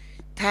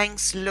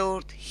 Thanks,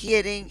 Lord,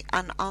 hearing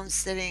and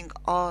answering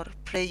our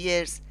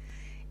prayers.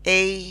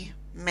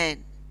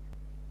 Amen.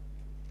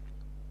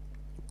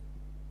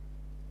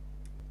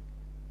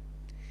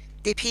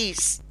 the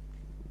peace.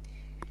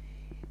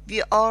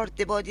 We are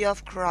the body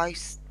of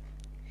Christ.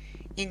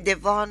 In the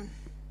one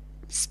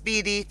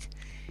Spirit,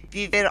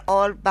 we were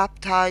all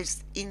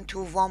baptized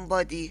into one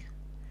body.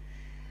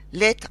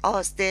 Let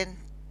us then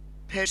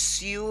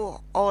pursue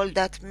all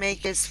that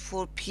makes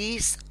for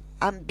peace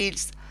and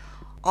builds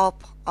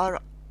up our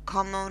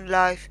common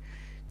life.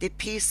 The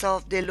peace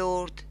of the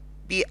Lord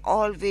be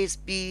always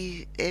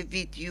be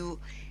with you.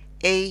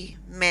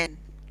 Amen.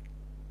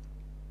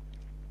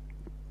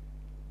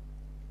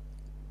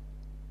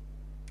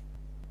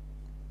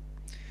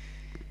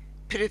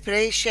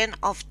 Preparation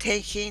of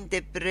taking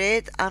the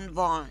bread and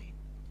wine.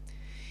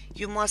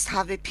 You must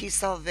have a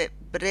piece of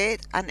bread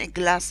and a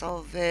glass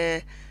of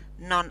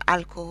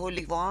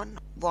non-alcoholic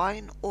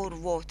wine or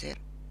water.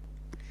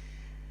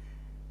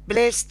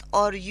 Blessed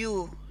are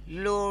you,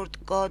 Lord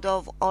God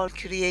of all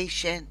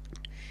creation.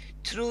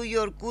 Through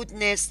your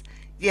goodness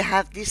we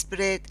have this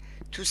bread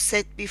to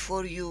set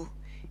before you,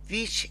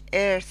 which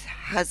earth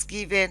has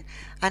given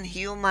and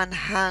human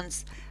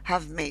hands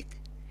have made.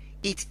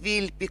 It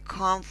will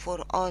become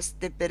for us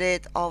the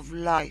bread of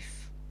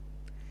life.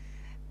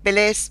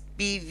 Blessed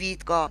be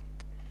with God.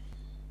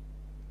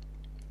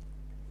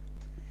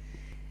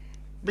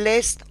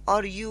 Blessed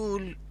are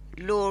you,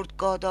 Lord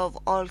God of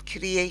all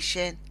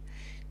creation.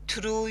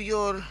 Through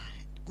your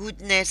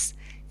goodness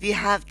we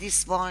have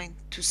this wine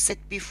to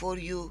set before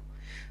you,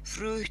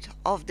 fruit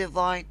of the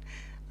vine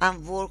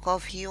and work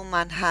of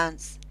human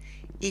hands.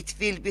 It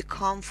will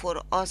become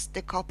for us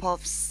the cup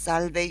of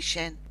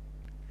salvation.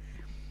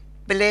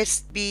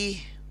 Blessed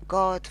be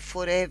God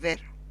forever.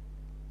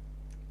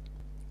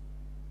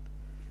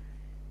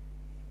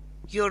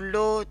 Your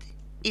Lord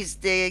is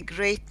the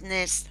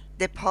greatness,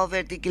 the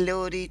power, the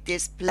glory, the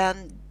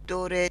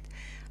splendor,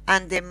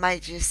 and the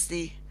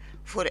majesty.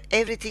 For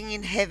everything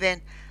in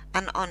heaven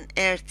and on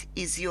earth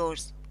is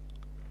yours.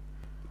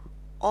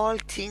 All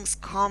things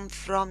come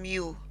from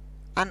you,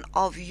 and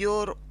of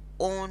your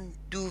own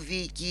do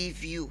we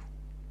give you.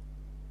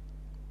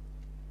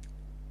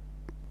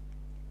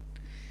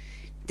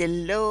 The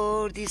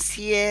Lord is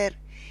here,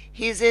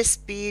 His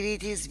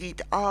Spirit is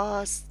with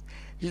us.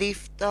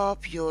 Lift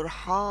up your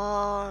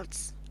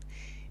hearts.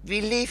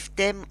 We lift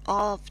them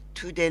up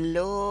to the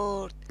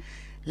Lord.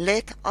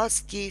 Let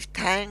us give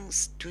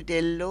thanks to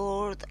the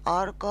Lord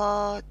our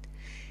God.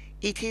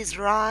 It is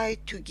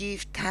right to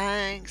give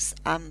thanks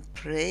and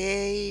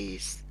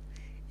praise.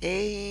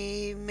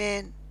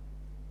 Amen.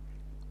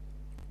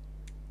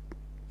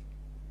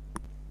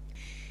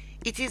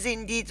 It is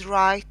indeed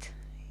right.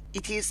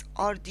 It is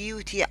our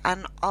duty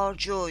and our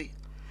joy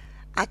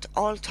at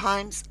all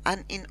times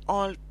and in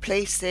all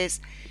places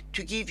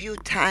to give you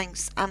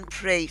thanks and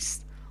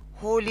praise.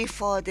 Holy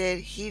Father,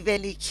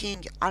 Heavenly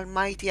King,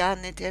 Almighty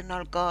and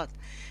Eternal God,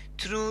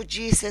 through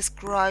Jesus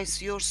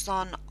Christ, your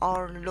Son,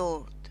 our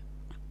Lord.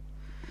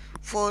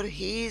 For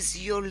He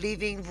is your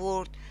living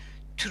word.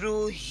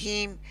 Through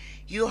Him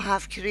you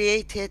have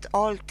created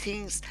all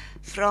things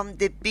from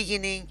the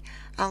beginning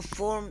and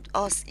formed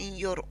us in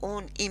your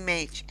own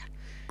image.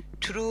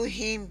 Through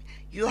Him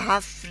you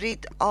have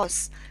freed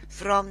us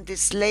from the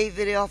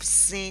slavery of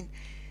sin,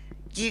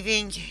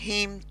 giving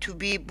Him to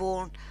be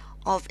born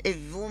of a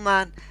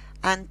woman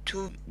and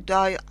to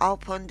die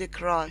upon the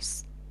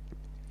cross.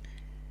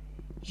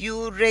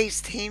 You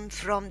raised Him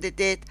from the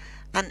dead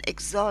and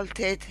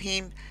exalted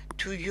Him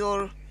to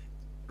your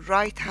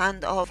right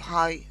hand of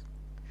high.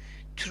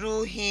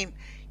 Through Him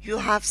you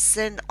have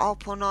sent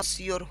upon us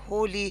your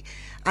holy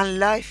and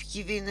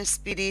life-giving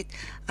Spirit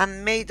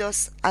and made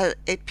us a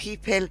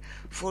people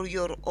for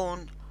your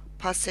own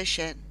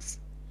possessions.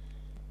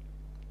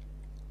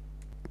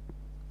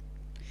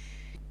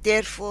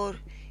 Therefore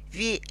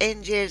we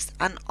angels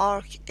and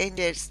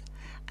archangels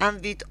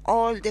and with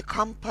all the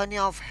company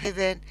of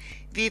heaven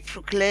we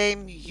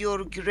proclaim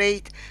your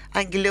great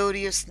and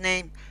glorious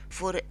name,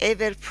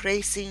 forever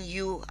praising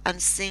you and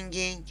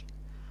singing,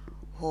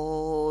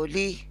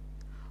 Holy,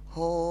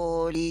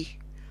 holy,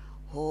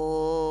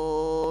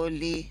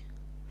 holy,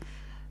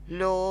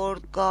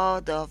 Lord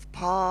God of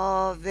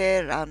power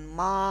and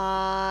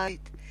might.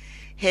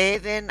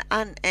 Heaven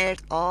and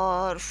earth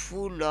are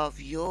full of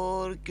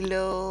your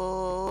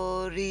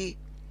glory.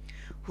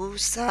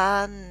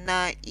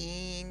 Hosanna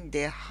in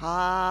the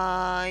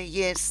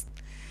highest.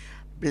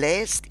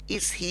 Blessed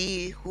is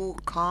he who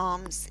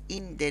comes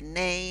in the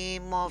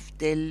name of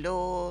the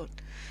Lord.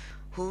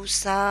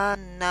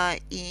 Hosanna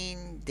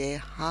in the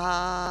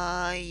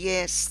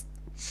highest.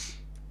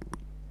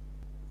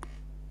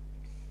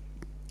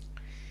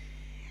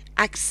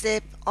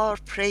 Accept our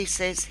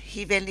praises,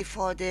 Heavenly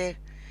Father,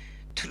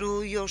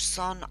 through your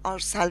Son, our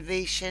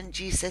salvation,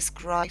 Jesus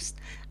Christ,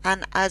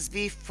 and as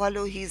we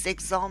follow His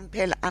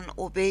example and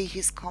obey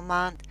His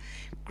command,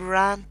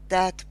 grant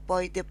that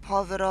by the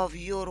power of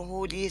your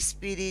Holy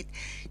Spirit,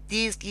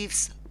 these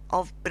gifts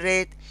of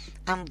bread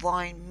and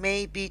wine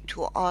may be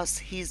to us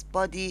His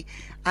body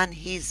and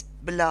His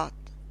blood.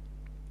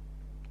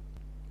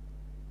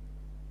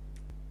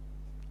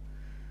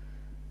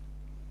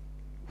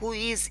 Who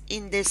is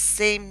in the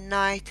same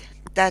night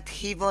that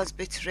He was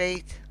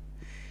betrayed,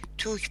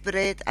 took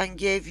bread and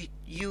gave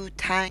you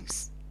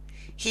thanks.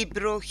 He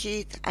broke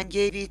it and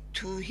gave it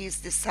to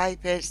his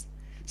disciples,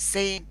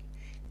 saying,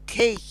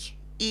 "Take,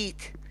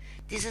 eat.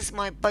 This is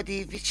my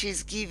body which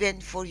is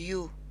given for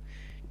you.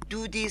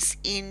 Do this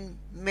in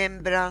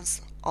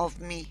remembrance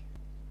of me."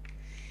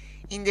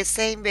 In the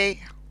same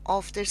way,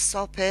 after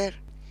supper,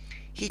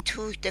 he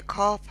took the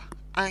cup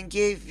and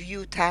gave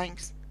you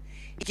thanks.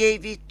 He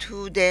gave it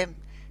to them,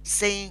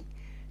 saying,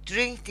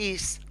 "Drink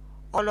this,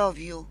 all of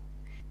you.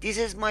 This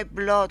is my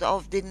blood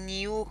of the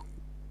new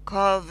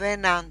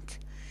covenant,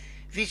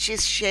 which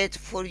is shed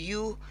for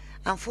you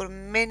and for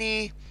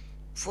many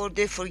for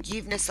the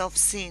forgiveness of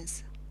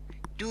sins.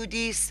 Do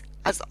this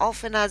as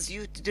often as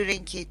you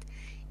drink it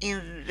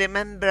in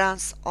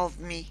remembrance of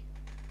me."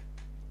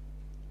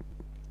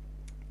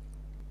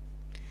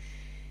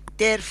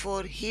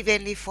 Therefore,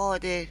 Heavenly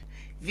Father,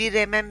 we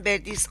remember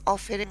this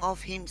offering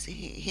of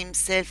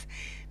himself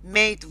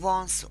made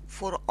once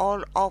for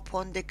all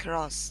upon the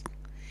cross.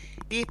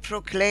 We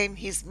proclaim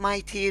his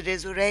mighty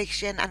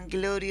resurrection and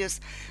glorious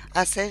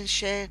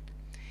ascension.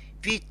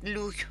 We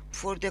look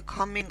for the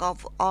coming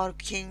of our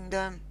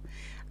kingdom,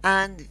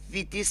 and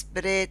with this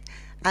bread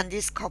and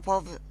this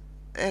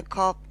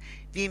cup,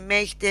 we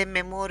make the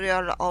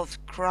memorial of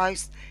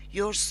Christ,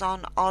 your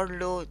Son, our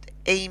Lord.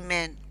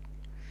 Amen.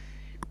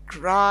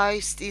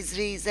 Christ is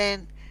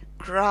risen.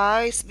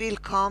 Christ will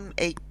come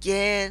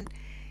again.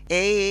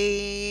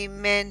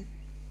 Amen.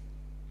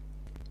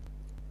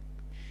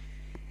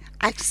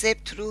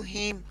 Accept through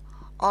him,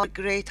 our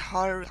great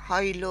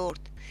high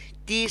Lord,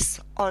 this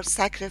our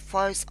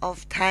sacrifice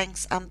of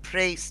thanks and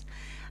praise.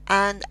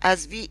 And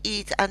as we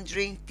eat and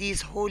drink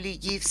these holy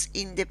gifts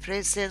in the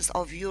presence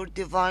of your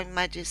divine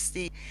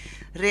majesty,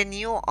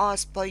 renew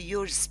us by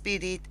your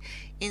Spirit,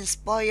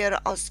 inspire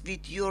us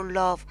with your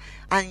love,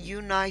 and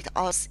unite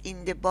us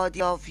in the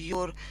body of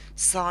your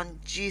Son,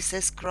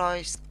 Jesus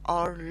Christ,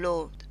 our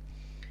Lord.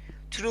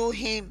 Through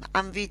him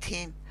and with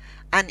him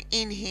and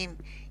in him,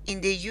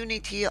 in the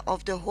unity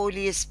of the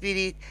Holy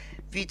Spirit,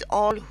 with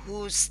all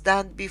who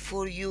stand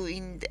before you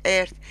in the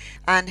earth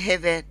and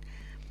heaven,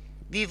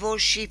 we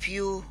worship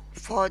you,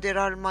 Father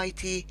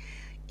Almighty,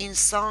 in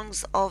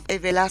songs of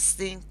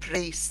everlasting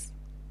praise.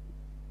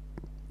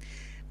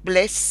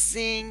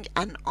 Blessing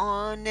and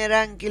honor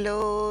and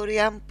glory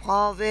and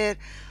power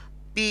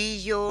be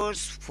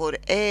yours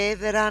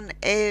forever and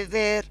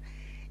ever.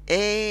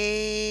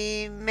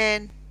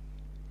 Amen.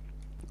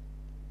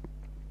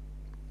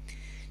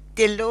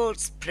 The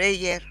Lord's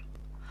Prayer.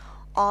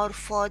 Our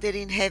Father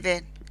in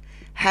heaven,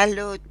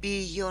 hallowed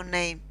be your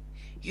name.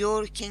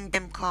 Your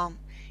kingdom come,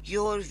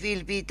 your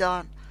will be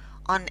done,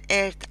 on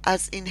earth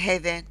as in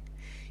heaven.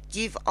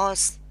 Give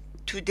us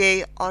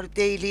today our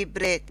daily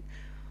bread.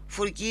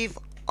 Forgive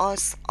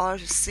us our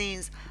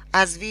sins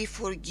as we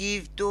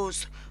forgive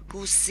those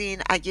who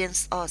sin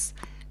against us.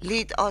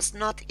 Lead us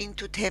not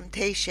into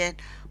temptation,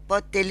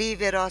 but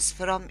deliver us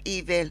from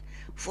evil.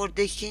 For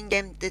the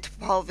kingdom, the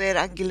power,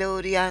 and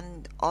glory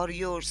are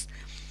yours,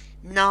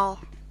 now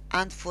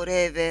and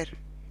forever.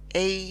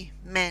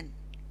 Amen.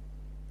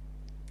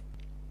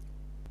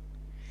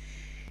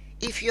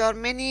 If you are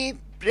many,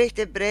 break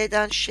the bread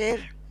and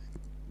share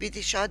with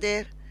each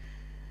other.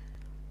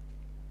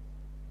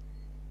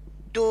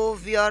 Though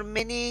we are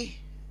many,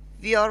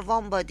 we are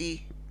one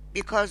body,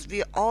 because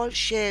we all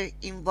share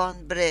in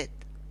one bread.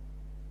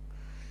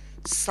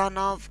 Son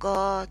of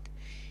God,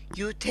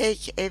 you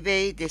take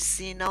away the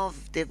sin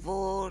of the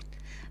world.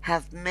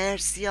 Have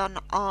mercy on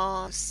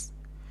us.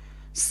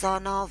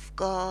 Son of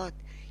God,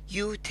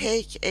 you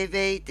take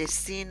away the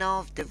sin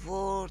of the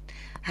world.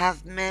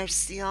 Have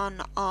mercy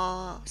on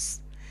us.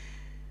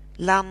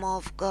 Lamb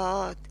of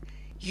God,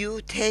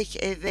 you take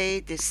away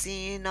the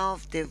sin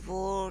of the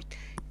world.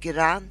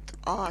 Grant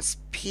us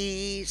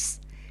peace.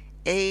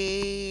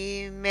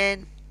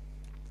 Amen.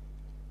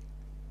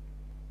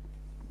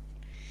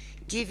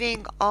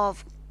 Giving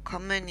of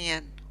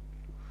communion.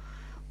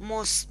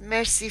 Most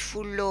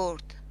merciful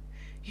Lord,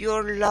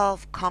 your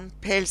love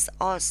compels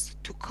us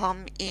to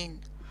come in.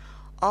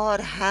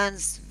 Our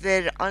hands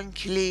were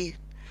unclean,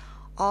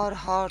 our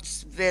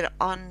hearts were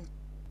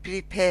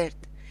unprepared.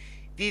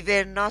 We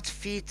were not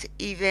fit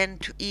even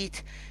to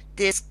eat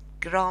the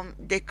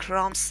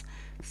crumbs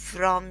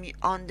from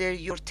under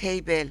your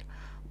table.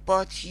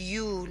 But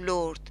you,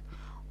 Lord,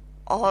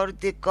 are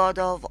the God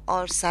of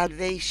our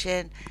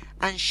salvation,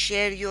 and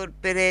share your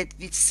bread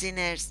with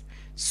sinners.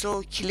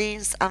 So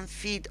cleanse and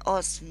feed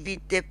us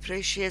with the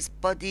precious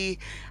body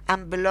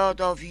and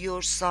blood of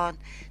your Son,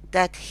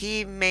 that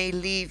he may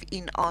live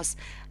in us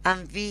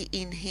and we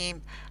in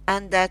him,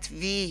 and that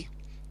we,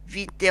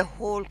 with the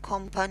whole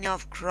company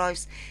of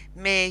Christ,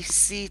 may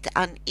sit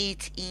and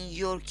eat in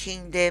your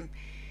kingdom.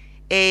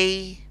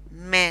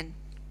 Amen.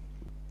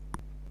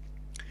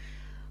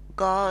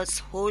 God's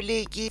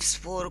holy gifts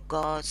for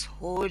God's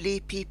holy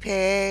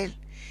people.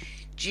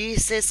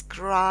 Jesus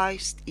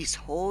Christ is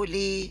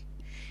holy.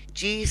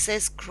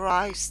 Jesus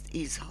Christ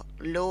is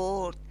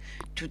Lord,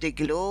 to the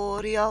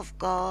glory of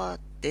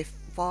God the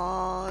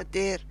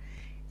Father.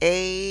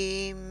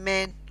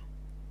 Amen.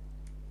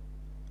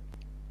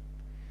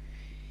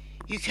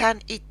 You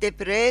can eat the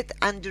bread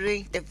and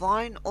drink the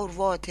wine or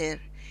water.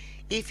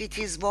 If it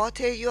is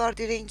water you are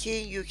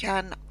drinking, you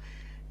can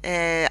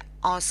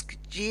ask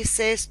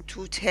Jesus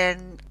to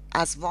turn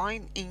as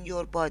wine in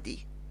your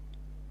body.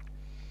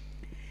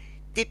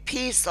 The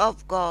peace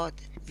of God,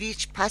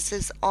 which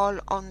passes all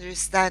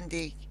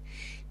understanding,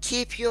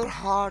 keep your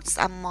hearts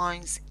and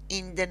minds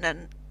in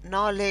the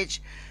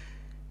knowledge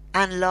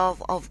and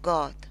love of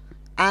God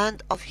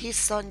and of His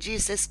Son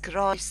Jesus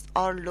Christ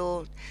our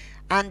Lord,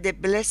 and the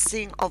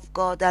blessing of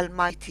God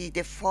Almighty,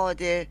 the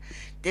Father,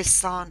 the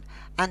Son,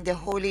 and the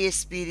Holy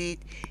Spirit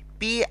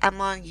be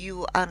among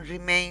you and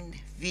remain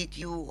with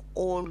you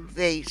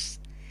always.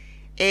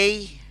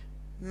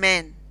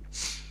 Amen.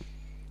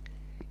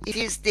 It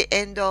is the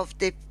end of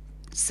the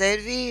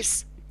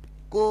service.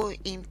 Go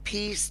in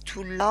peace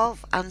to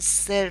love and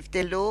serve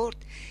the Lord.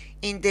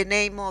 In the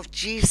name of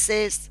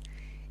Jesus.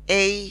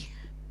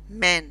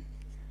 Amen.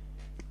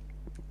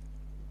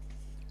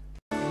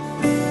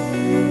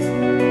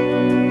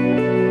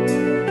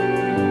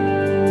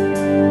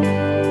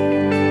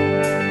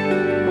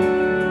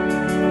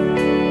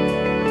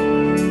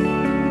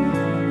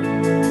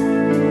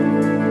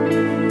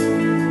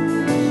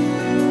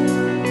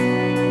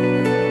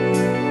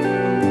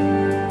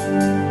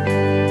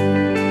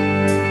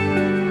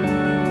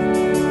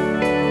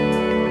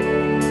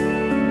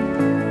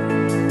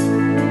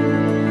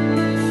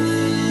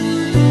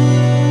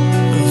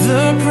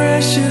 The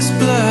precious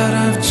blood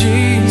of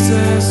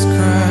Jesus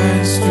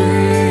Christ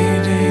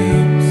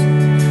redeems,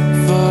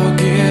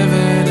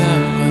 forgiven,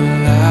 I'm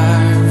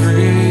alive,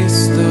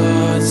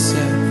 restored,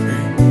 set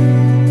free.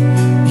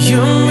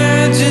 Your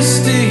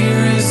majesty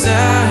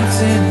resides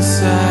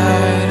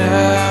inside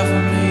of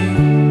me.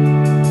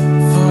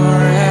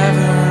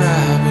 Forever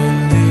I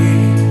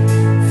believe,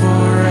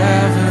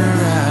 forever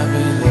I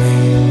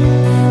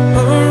believe.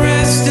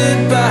 Arrested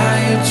by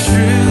your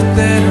truth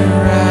and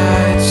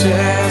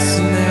righteousness,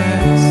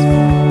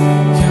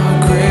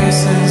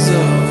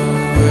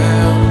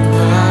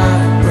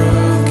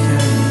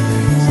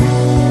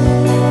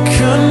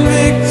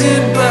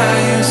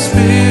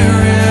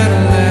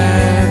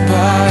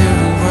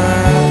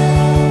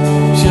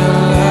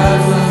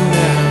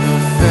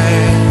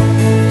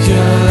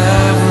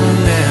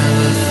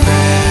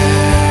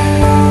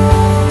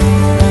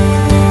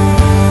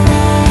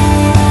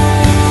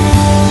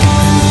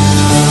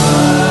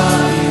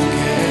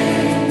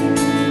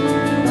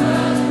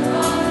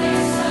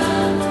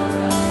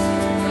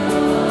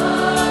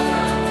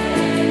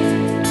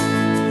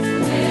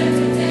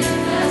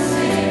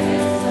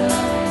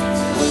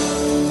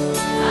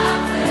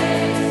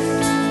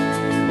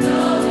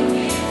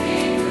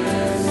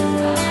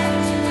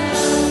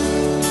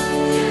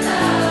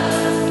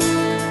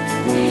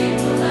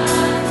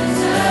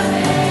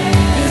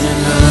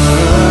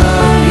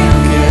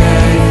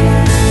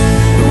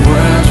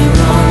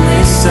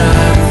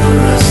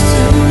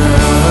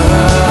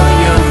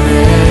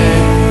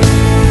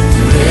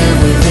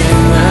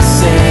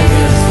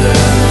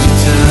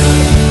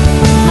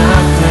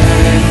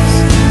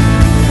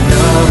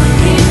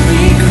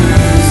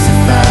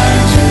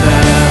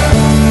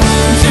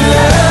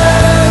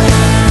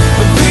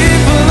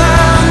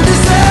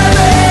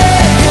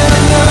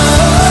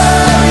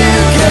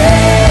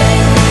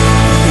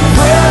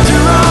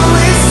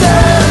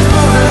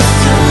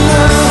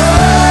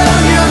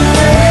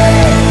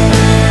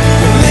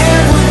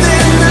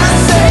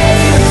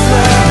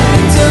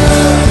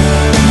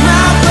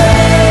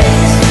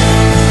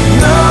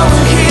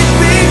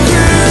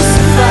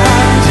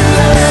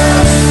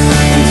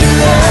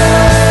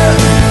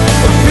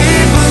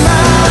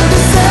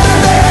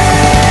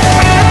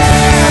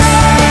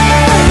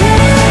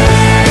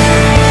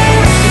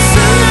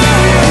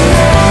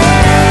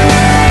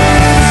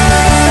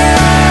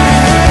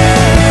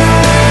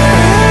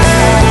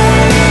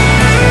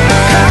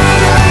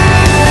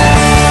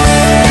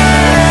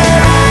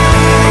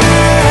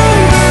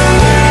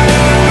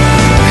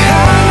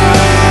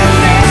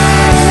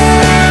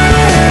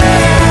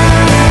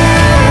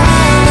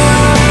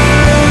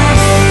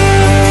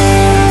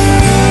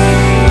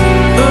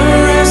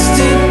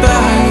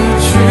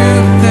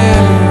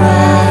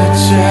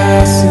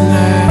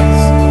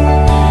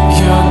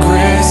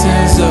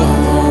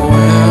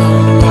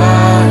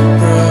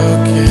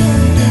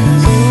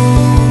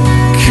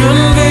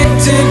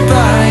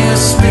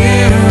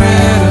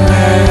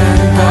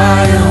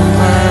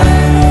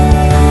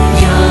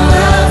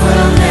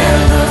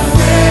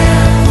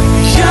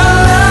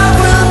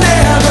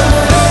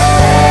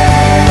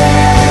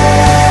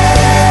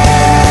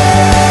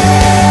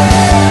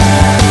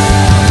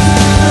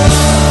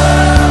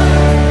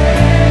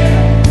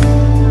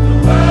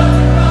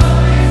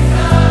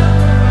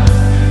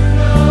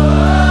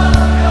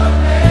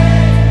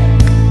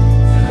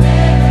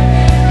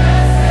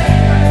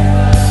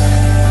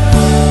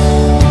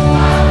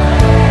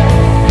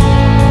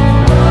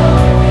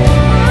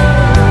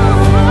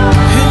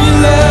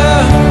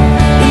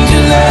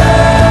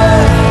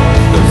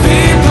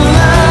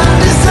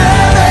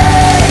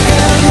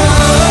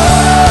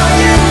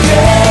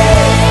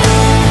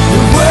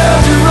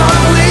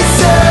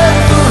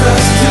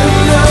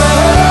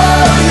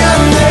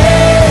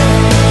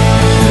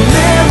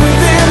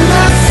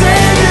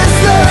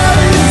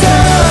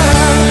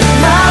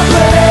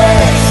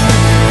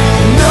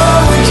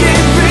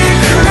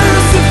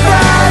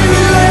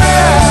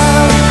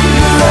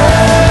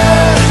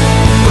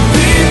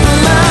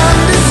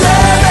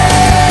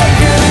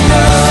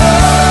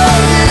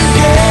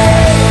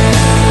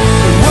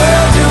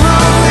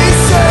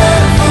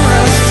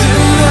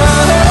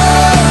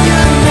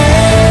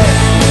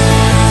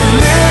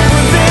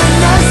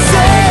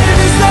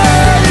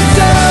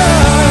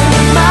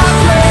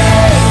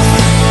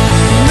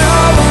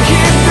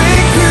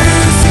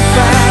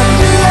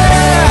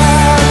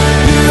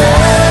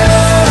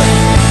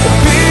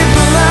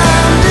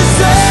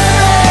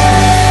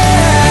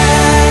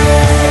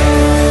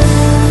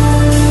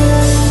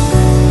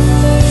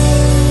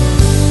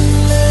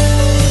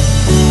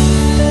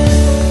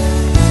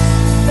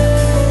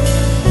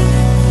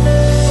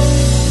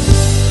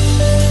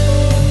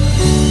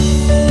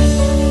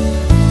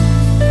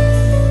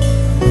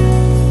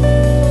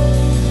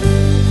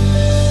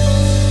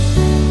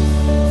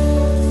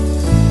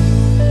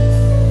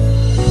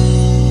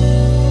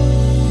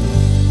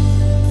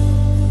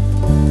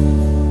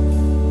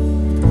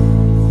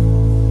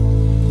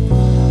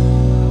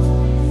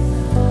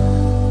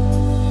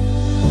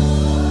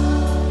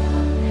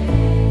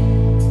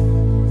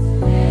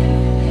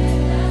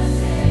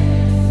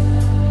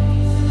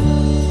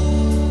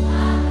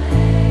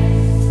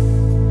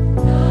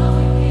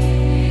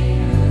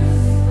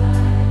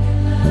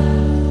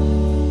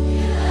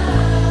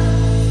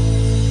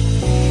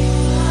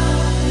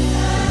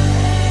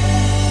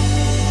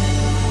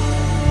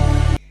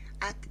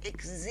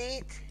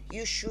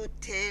 should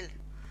tell,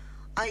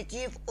 I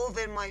give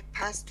over my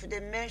past to the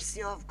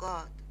mercy of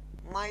God,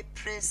 my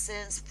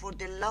presence for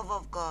the love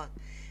of God,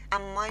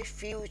 and my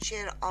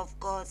future of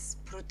God's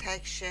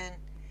protection.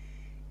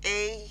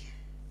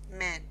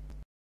 Amen.